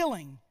 thereby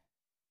killing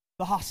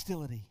the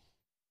hostility.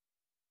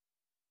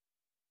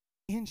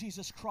 In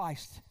Jesus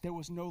Christ, there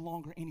was no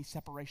longer any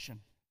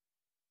separation.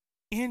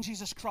 In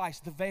Jesus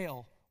Christ, the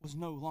veil was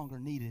no longer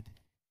needed.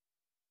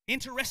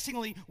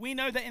 Interestingly, we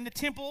know that in the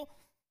temple,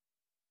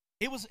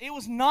 it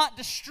was not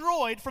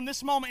destroyed from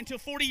this moment until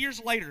 40 years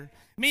later,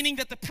 meaning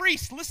that the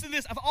priest, listen to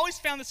this, I've always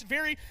found this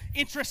very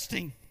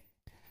interesting,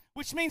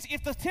 which means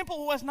if the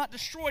temple was not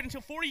destroyed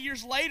until 40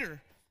 years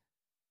later,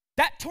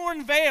 that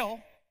torn veil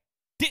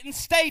didn't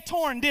stay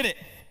torn, did it?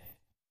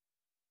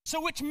 So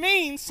which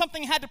means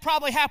something had to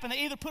probably happen.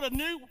 They either put a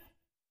new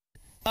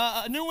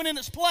one in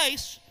its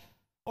place,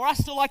 or I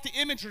still like the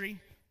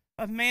imagery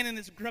of man in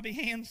his grubby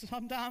hands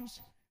sometimes.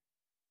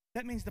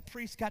 That means the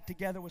priest got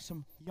together with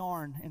some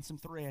yarn and some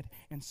thread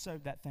and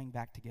sewed that thing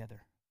back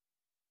together.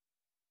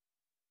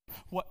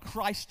 What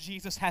Christ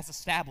Jesus has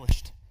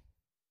established.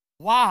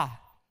 Why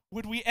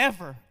would we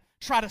ever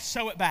try to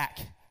sew it back?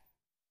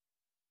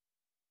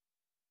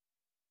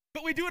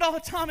 But we do it all the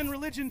time in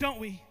religion, don't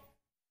we?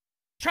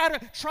 Try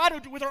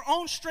to, with our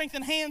own strength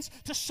and hands,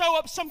 to sew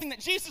up something that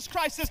Jesus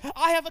Christ says,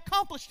 I have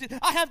accomplished it.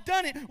 I have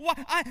done it.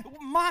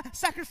 My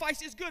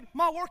sacrifice is good.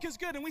 My work is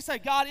good. And we say,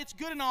 God, it's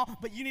good and all,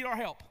 but you need our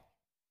help.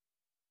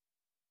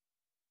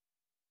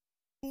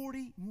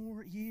 40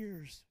 more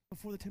years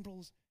before the temple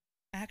was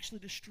actually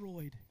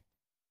destroyed.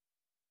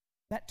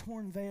 That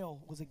torn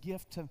veil was a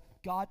gift to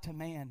God to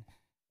man.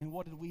 And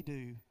what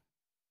did?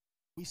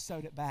 We we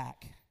sewed it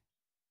back.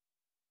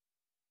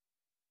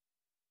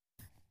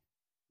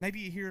 Maybe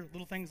you hear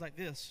little things like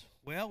this.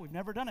 Well, we've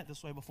never done it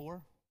this way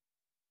before.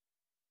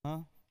 Huh?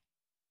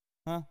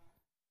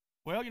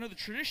 Well, the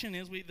tradition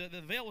is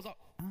the veil was all.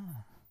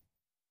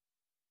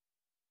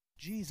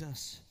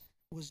 Jesus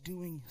was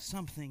doing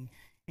something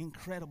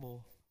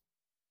incredible.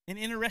 And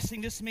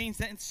interesting, this means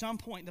that at some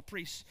point the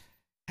priests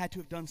had to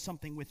have done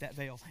something with that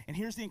veil. And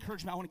here's the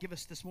encouragement I want to give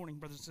us this morning,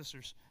 brothers and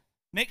sisters.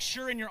 Make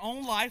sure in your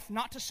own life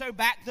not to sew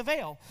back the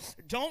veil.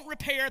 Don't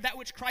repair that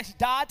which Christ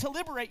died to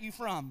liberate you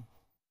from.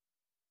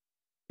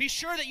 Be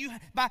sure that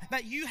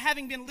you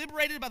having been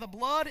liberated by the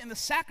blood and the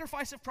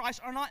sacrifice of Christ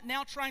are not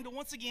now trying to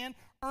once again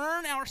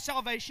earn our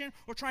salvation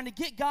or trying to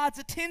get God's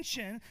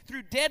attention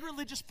through dead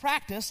religious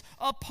practice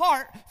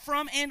apart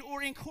from and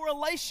or in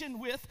correlation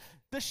with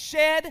the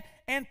shed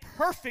and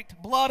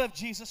perfect blood of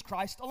Jesus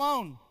Christ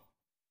alone.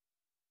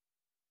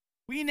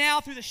 We now,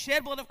 through the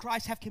shed blood of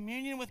Christ, have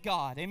communion with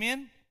God.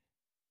 Amen?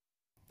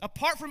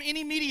 Apart from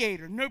any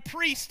mediator, no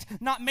priest,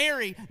 not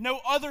Mary, no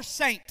other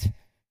saint.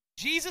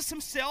 Jesus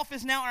himself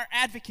is now our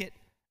advocate,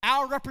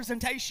 our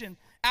representation,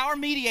 our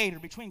mediator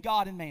between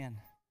God and man.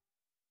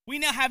 We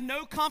now have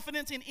no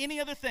confidence in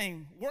any other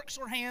thing, works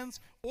or hands,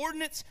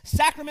 ordinance,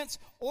 sacraments,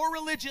 or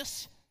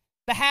religious,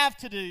 the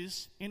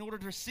have-to-dos, in order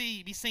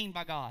to be seen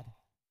by God,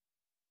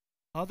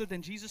 other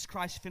than Jesus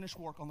Christ's finished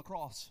work on the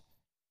cross.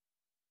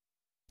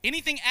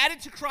 Anything added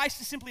to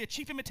Christ is simply a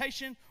cheap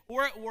imitation,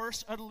 or at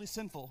worst, utterly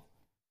sinful.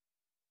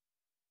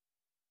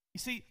 You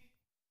see,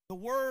 a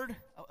word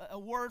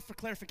for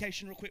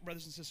clarification real quick,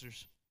 brothers and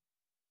sisters.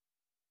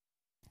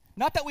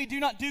 Not that we do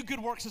not do good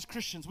works as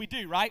Christians. We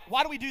do, right?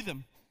 Why do we do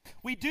them?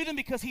 We do them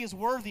because he is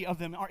worthy of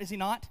them, is he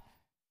not?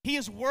 He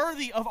is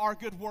worthy of our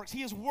good works.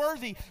 He is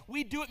worthy.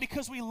 We do it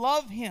because we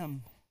love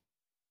him.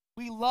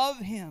 We love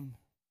him.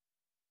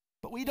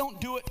 But we don't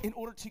do it in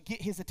order to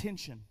get his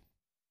attention.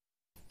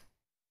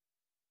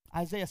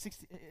 Isaiah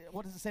 60,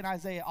 what does it say in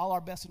Isaiah? All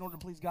our best in order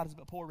to please God is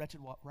but poor,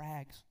 wretched what?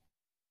 Rags.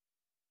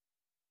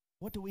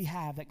 What do we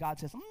have that God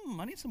says,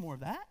 I need some more of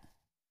that?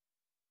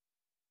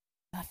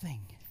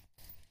 Nothing.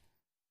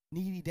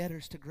 Needy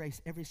debtors to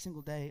grace every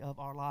single day of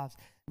our lives.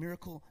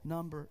 Miracle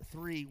number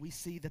 3, we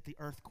see that the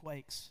earth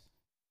quakes.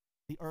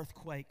 The earth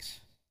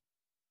quakes.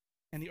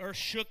 And the earth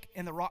shook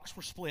and the rocks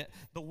were split.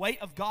 The weight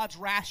of God's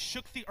wrath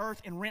shook the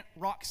earth and rent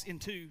rocks in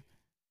two.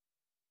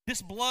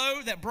 This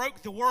blow that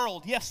broke the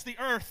world, yes, the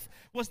earth,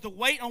 was the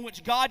weight on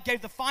which God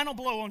gave the final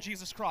blow on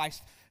Jesus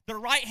Christ. The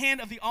right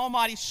hand of the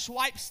Almighty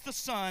swipes the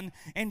sun,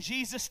 and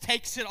Jesus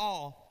takes it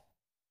all.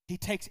 He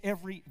takes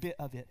every bit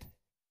of it.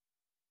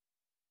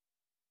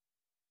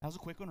 That was a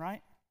quick one,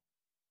 right?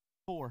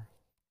 4.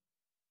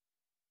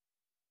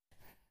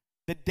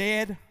 The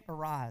dead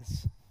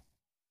arise.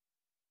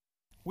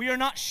 We are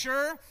not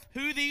sure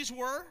who these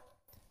were.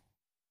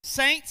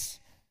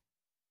 Saints,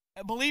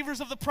 believers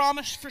of the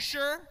promise for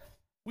sure.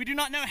 We do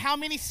not know how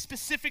many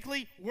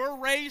specifically were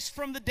raised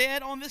from the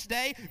dead on this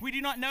day. We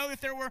do not know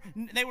if they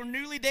were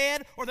newly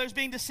dead or those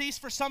being deceased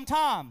for some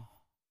time.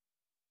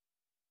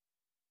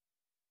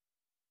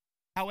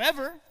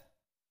 However,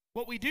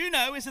 what we do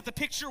know is that the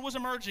picture was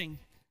emerging.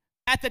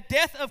 At the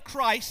death of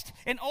Christ,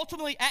 and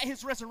ultimately at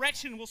his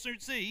resurrection, we'll soon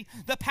see,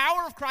 the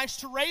power of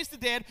Christ to raise the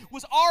dead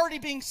was already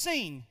being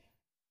seen.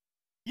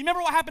 You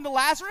remember what happened to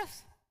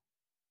Lazarus?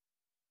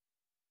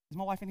 Is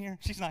my wife in here?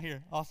 She's not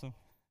here. Awesome.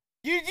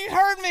 You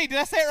heard me. Did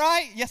I say it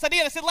right? Yes, I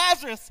did. I said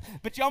Lazarus.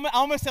 But I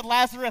almost said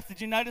Lazarus. Did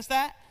you notice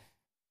that?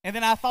 And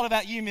then I thought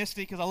about you,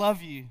 Misty, because I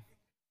love you.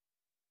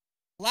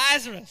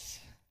 Lazarus.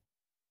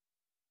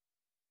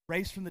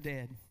 Raised from the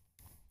dead.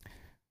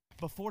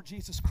 Before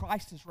Jesus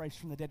Christ is raised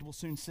from the dead, we'll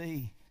soon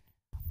see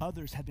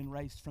others have been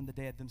raised from the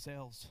dead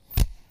themselves.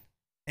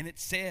 And it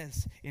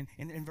says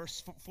in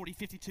verse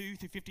 52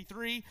 through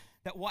 53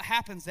 that what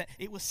happens, that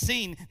it was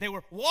seen. They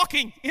were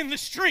walking in the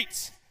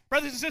streets.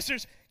 Brothers and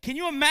sisters, can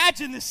you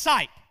imagine this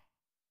sight?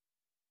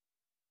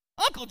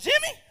 Uncle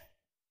Jimmy?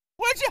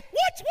 What?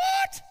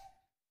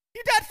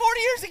 You died 40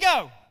 years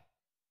ago.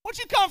 Where'd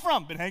you come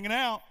from? Been hanging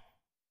out.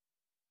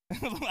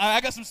 I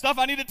got some stuff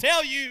I need to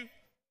tell you.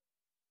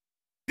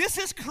 This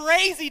is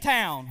crazy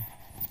town.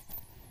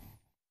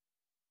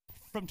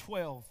 From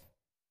 12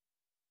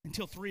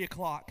 until 3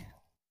 o'clock.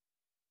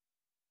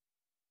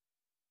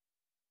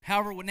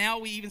 However, now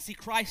we even see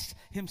Christ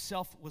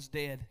himself was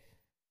dead.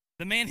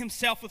 The man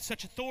himself with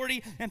such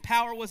authority and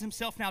power was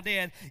himself now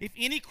dead. If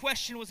any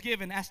question was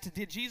given as to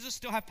did Jesus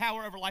still have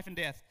power over life and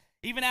death,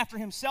 even after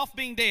himself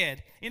being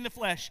dead in the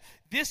flesh,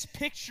 this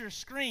picture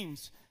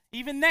screams,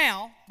 even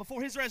now,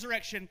 before his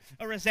resurrection,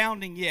 a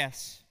resounding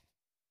yes.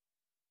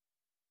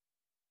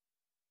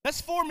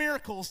 That's 4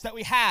 miracles that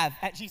we have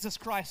at Jesus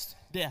Christ's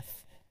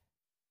death.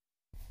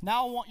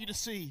 Now I want you to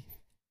see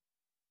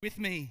with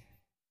me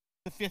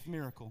the 5th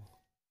miracle.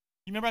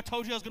 You remember I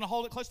told you I was going to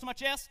hold it close to my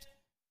chest?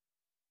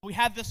 We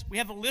have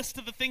a list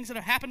of the things that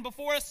have happened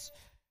before us,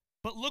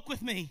 but look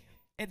with me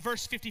at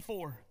verse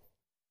 54.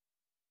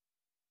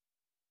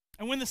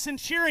 And when the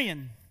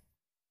centurion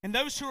and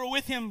those who were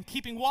with him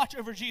keeping watch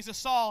over Jesus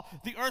saw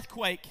the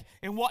earthquake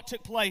and what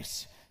took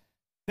place,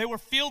 they were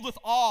filled with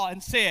awe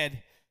and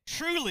said,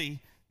 "Truly,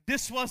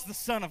 this was the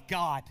Son of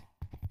God."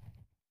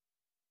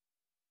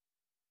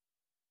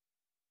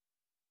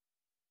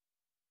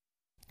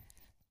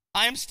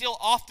 I am still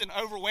often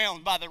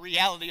overwhelmed by the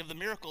reality of the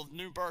miracle of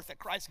new birth that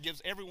Christ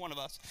gives every one of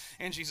us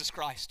in Jesus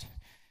Christ.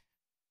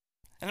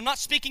 And I'm not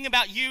speaking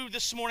about you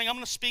this morning. I'm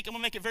going to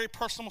make it very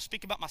personal. I'm going to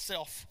speak about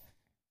myself.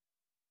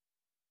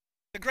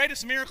 The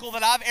greatest miracle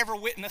that I've ever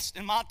witnessed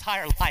in my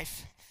entire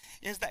life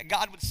is that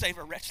God would save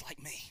a wretch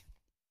like me.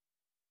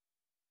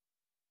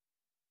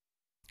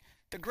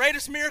 The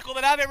greatest miracle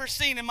that I've ever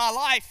seen in my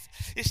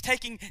life is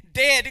taking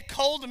dead,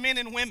 cold men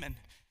and women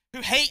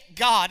who hate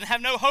God and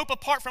have no hope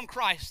apart from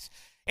Christ.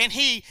 And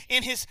He,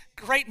 in His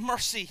great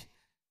mercy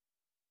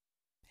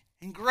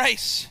and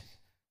grace,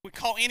 would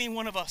call any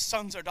one of us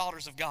sons or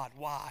daughters of God.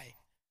 Why?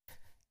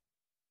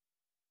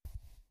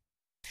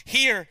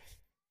 Here,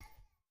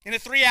 in a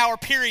 3-hour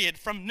period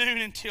from noon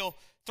until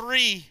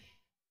 3,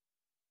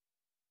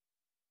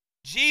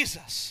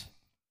 Jesus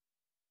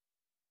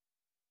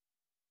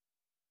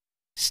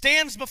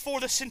stands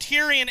before the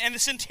centurion, and the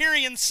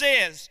centurion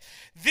says,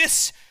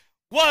 "This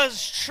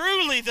was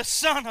truly the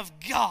Son of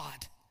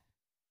God."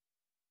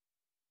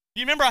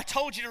 You remember I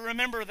told you to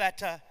remember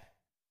that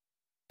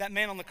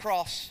man on the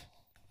cross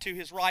to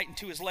his right and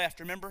to his left.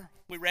 Remember?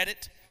 We read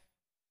it.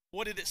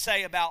 What did it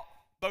say about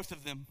both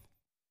of them?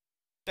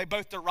 They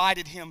both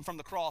derided him from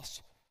the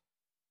cross.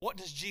 What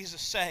does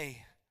Jesus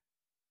say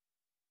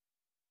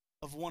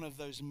of one of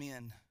those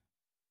men?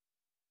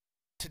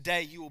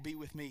 "Today you will be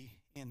with me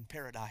in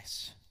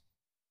paradise."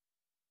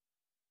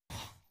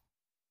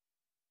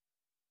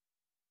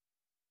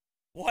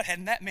 What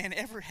had that man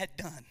ever had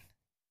done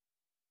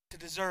to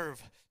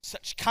deserve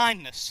such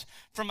kindness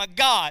from a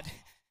God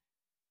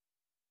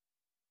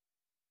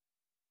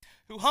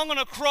who hung on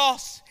a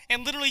cross,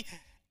 and literally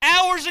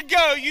hours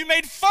ago you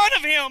made fun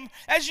of him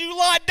as you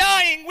lie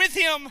dying with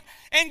him,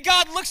 and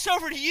God looks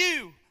over to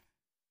you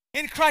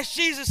in Christ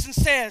Jesus and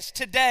says,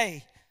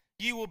 "Today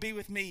you will be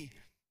with me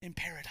in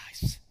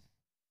paradise."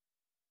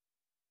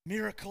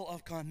 Miracle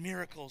upon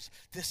miracles.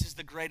 This is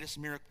the greatest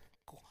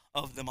miracle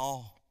of them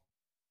all.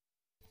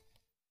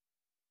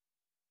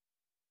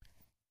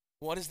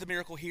 What is the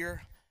miracle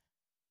here?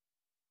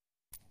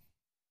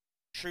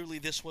 Truly,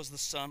 this was the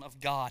Son of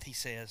God, he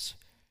says.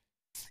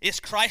 Is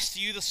Christ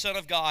to you the Son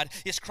of God?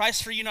 Is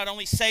Christ for you not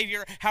only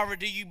Savior, however,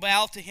 do you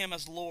bow to him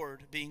as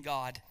Lord, being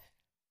God?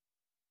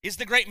 Is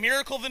the great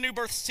miracle of the new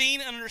birth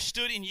seen and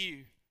understood in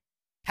you?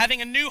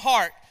 Having a new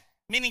heart,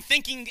 meaning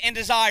thinking and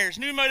desires,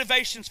 new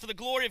motivations for the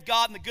glory of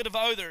God and the good of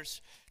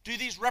others, do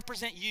these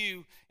represent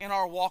you in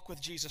our walk with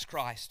Jesus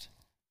Christ?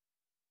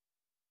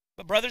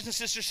 But brothers and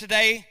sisters,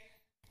 today,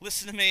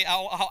 listen to me.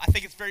 I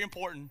think it's very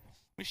important.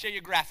 Let me show you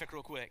a graphic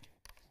real quick.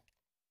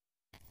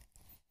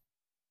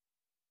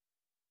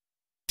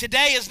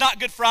 Today is not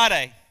Good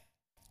Friday.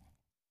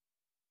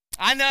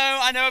 I know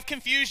I've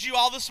confused you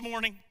all this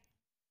morning.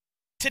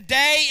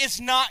 Today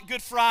is not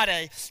Good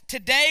Friday.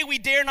 Today we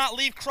dare not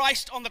leave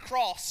Christ on the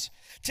cross.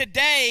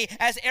 Today,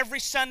 as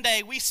every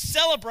Sunday, we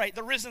celebrate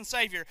the risen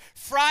Savior.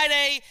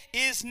 Friday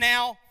is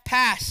now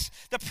past.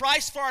 The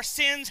price for our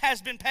sins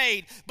has been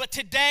paid, but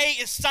today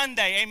is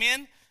Sunday,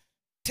 amen?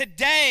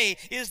 Today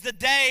is the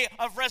day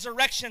of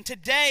resurrection.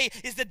 Today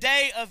is the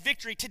day of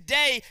victory.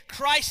 Today,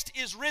 Christ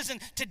is risen.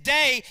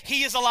 Today,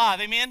 he is alive.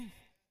 Amen?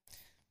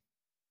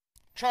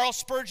 Charles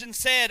Spurgeon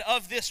said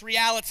of this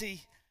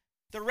reality,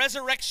 "The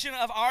resurrection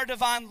of our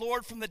divine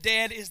Lord from the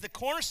dead is the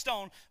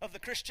cornerstone of the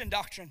Christian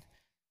doctrine.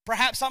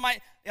 Perhaps I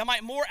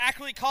might more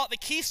accurately call it the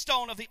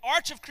keystone of the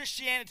arch of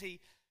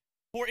Christianity,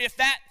 for if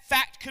that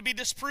fact could be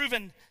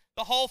disproven,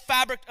 the whole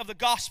fabric of the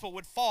gospel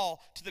would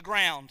fall to the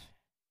ground."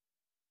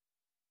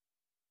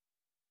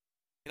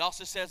 It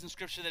also says in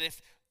Scripture that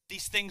if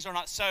these things are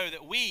not so,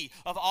 that we,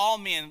 of all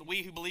men,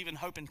 we who believe in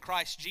hope in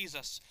Christ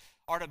Jesus,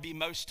 are to be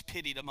most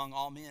pitied among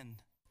all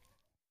men.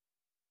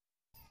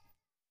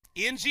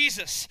 In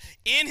Jesus,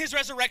 in his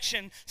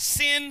resurrection,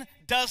 sin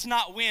does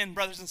not win,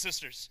 brothers and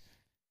sisters.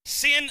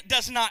 Sin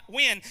does not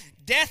win.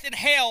 Death and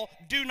hell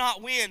do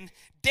not win.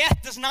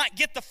 Death does not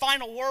get the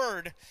final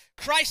word.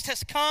 Christ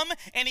has come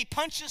and he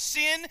punches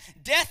sin,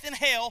 death, and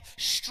hell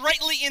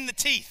straightly in the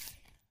teeth.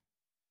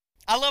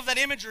 I love that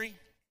imagery,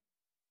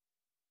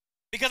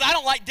 because I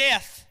don't like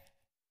death.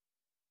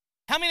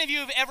 How many of you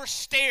have ever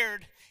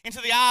stared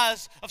into the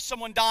eyes of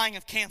someone dying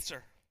of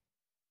cancer?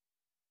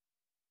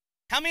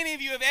 How many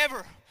of you have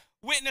ever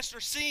witnessed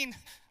or seen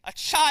a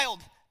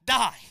child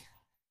die?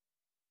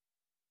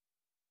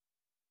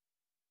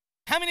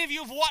 How many of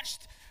you have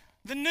watched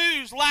the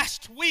news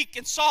last week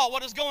and saw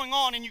what is going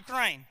on in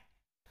Ukraine?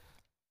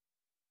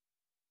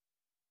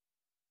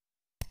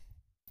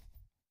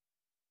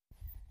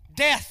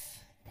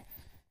 Death,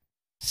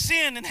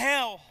 sin, and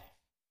hell,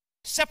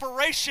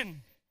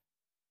 separation,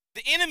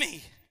 the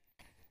enemy,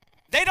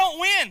 they don't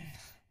win.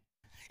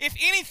 If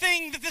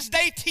anything that this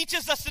day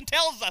teaches us and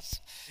tells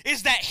us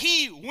is that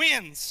he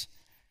wins.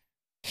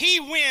 He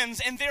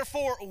wins, and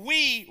therefore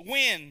we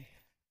win.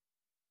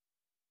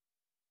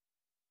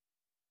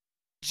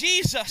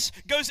 Jesus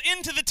goes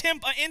into the tomb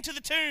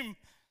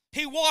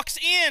He walks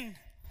in.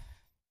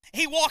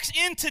 He walks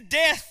into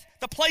death,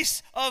 the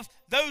place of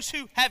those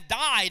who have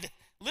died.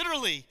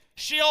 Literally,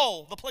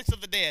 Sheol, the place of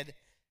the dead.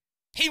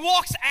 He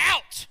walks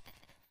out.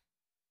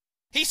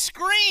 He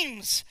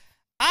screams,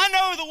 I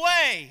know the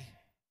way.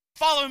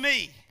 Follow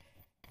me.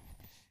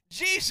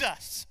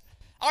 Jesus,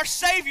 our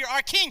Savior,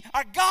 our King,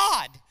 our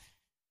God,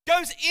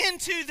 goes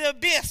into the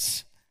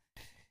abyss.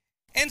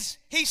 And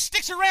he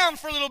sticks around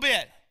for a little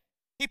bit.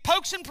 He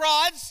pokes and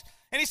prods,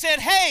 and he said,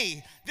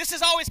 hey, this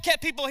has always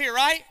kept people here,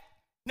 right?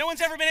 No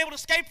one's ever been able to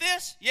escape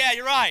this? Yeah,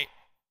 you're right.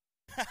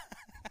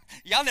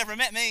 Y'all never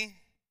met me.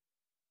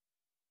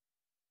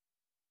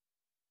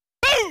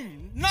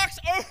 Boom! Knocks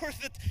over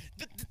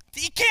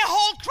he can't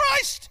hold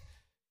Christ.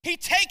 He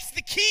takes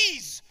the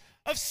keys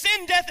of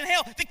sin, death, and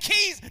hell. The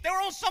keys that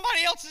were on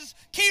somebody else's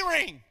key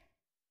ring.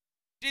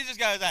 Jesus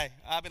goes, hey,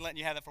 I've been letting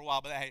you have that for a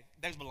while, but hey,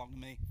 those belong to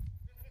me.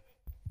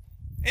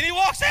 And he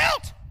walks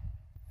out.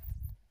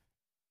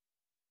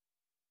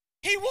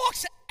 He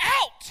walks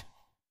out.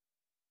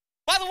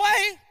 By the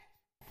way,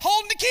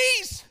 holding the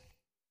keys.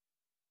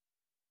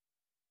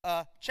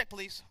 Check,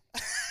 please.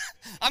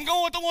 I'm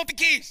going with the one with the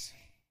keys.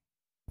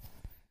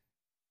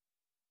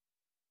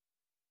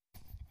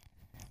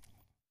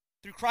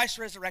 Through Christ's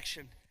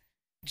resurrection,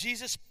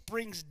 Jesus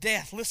brings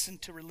death, listen,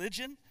 to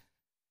religion,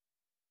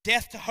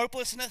 death to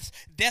hopelessness,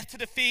 death to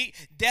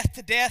defeat, death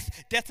to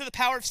death, death to the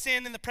power of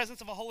sin in the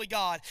presence of a holy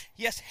God.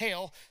 Yes,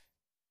 hell,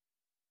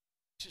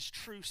 which is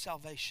true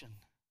salvation.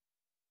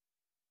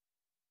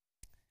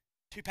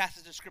 Two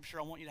passages of scripture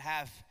I want you to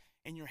have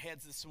in your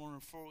heads this morning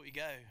before we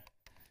go.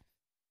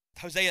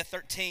 Hosea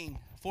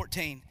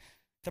 13:14.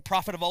 The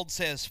prophet of old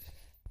says,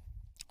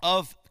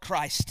 of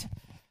Christ,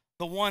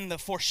 the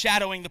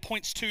foreshadowing, the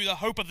points to the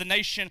hope of the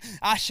nation,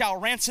 I shall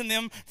ransom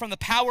them from the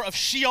power of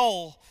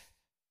Sheol.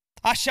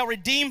 I shall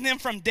redeem them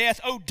from death.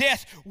 O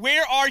death,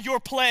 where are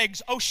your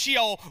plagues? O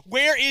Sheol,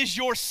 where is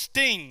your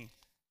sting?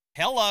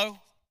 Hello.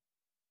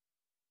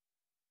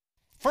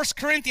 1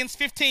 Corinthians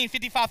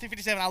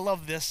 15:55-57. I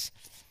love this.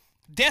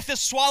 Death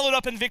is swallowed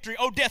up in victory.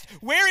 O death,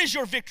 where is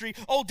your victory?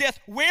 O death,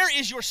 where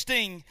is your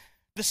sting?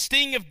 The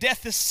sting of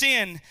death is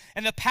sin,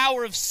 and the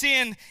power of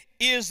sin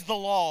is the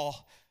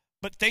law.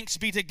 But thanks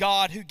be to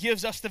God who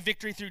gives us the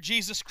victory through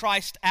Jesus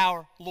Christ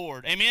our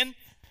Lord. Amen?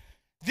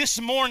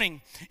 This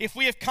morning, if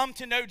we have come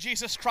to know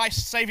Jesus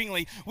Christ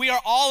savingly, we are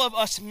all of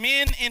us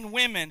men and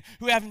women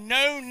who have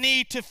no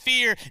need to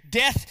fear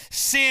death,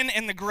 sin,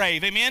 and the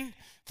grave. Amen?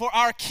 For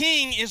our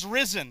King is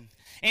risen,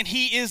 and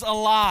he is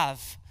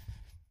alive.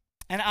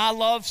 And I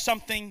love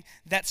something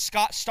that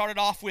Scott started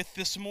off with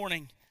this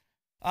morning.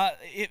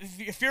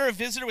 If you're a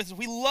visitor with us,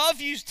 we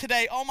love you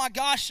today. Oh my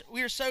gosh,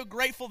 we are so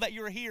grateful that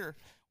you're here.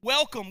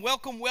 Welcome,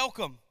 welcome,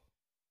 welcome.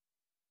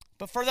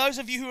 But for those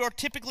of you who are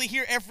typically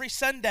here every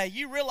Sunday,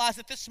 you realize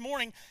that this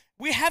morning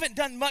we haven't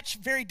done much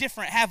very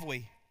different, have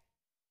we?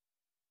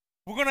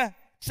 We're going to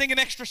sing an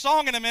extra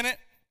song in a minute.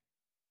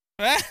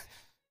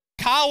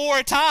 Kyle wore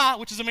a tie,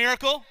 which is a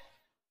miracle.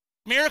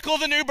 Miracle of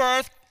the new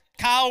birth.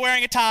 Kyle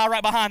wearing a tie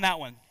right behind that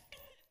one.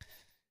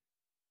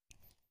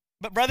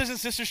 But brothers and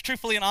sisters,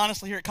 truthfully and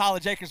honestly, here at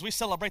College Acres, we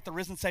celebrate the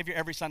risen Savior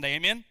every Sunday.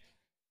 Amen?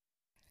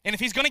 And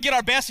if he's going to get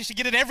our best, he should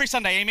get it every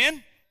Sunday.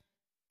 Amen?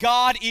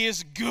 God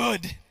is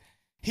good.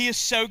 He is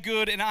so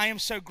good, and I am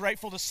so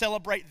grateful to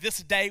celebrate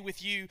this day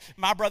with you,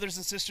 my brothers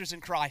and sisters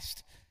in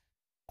Christ.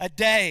 A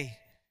day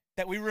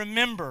that we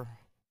remember,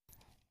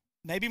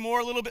 maybe more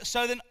a little bit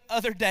so than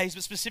other days,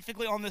 but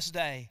specifically on this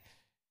day,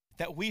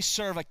 that we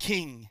serve a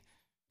King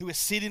who is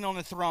sitting on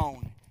the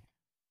throne,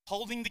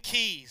 holding the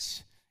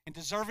keys, and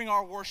deserving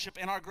our worship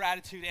and our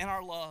gratitude and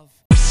our love.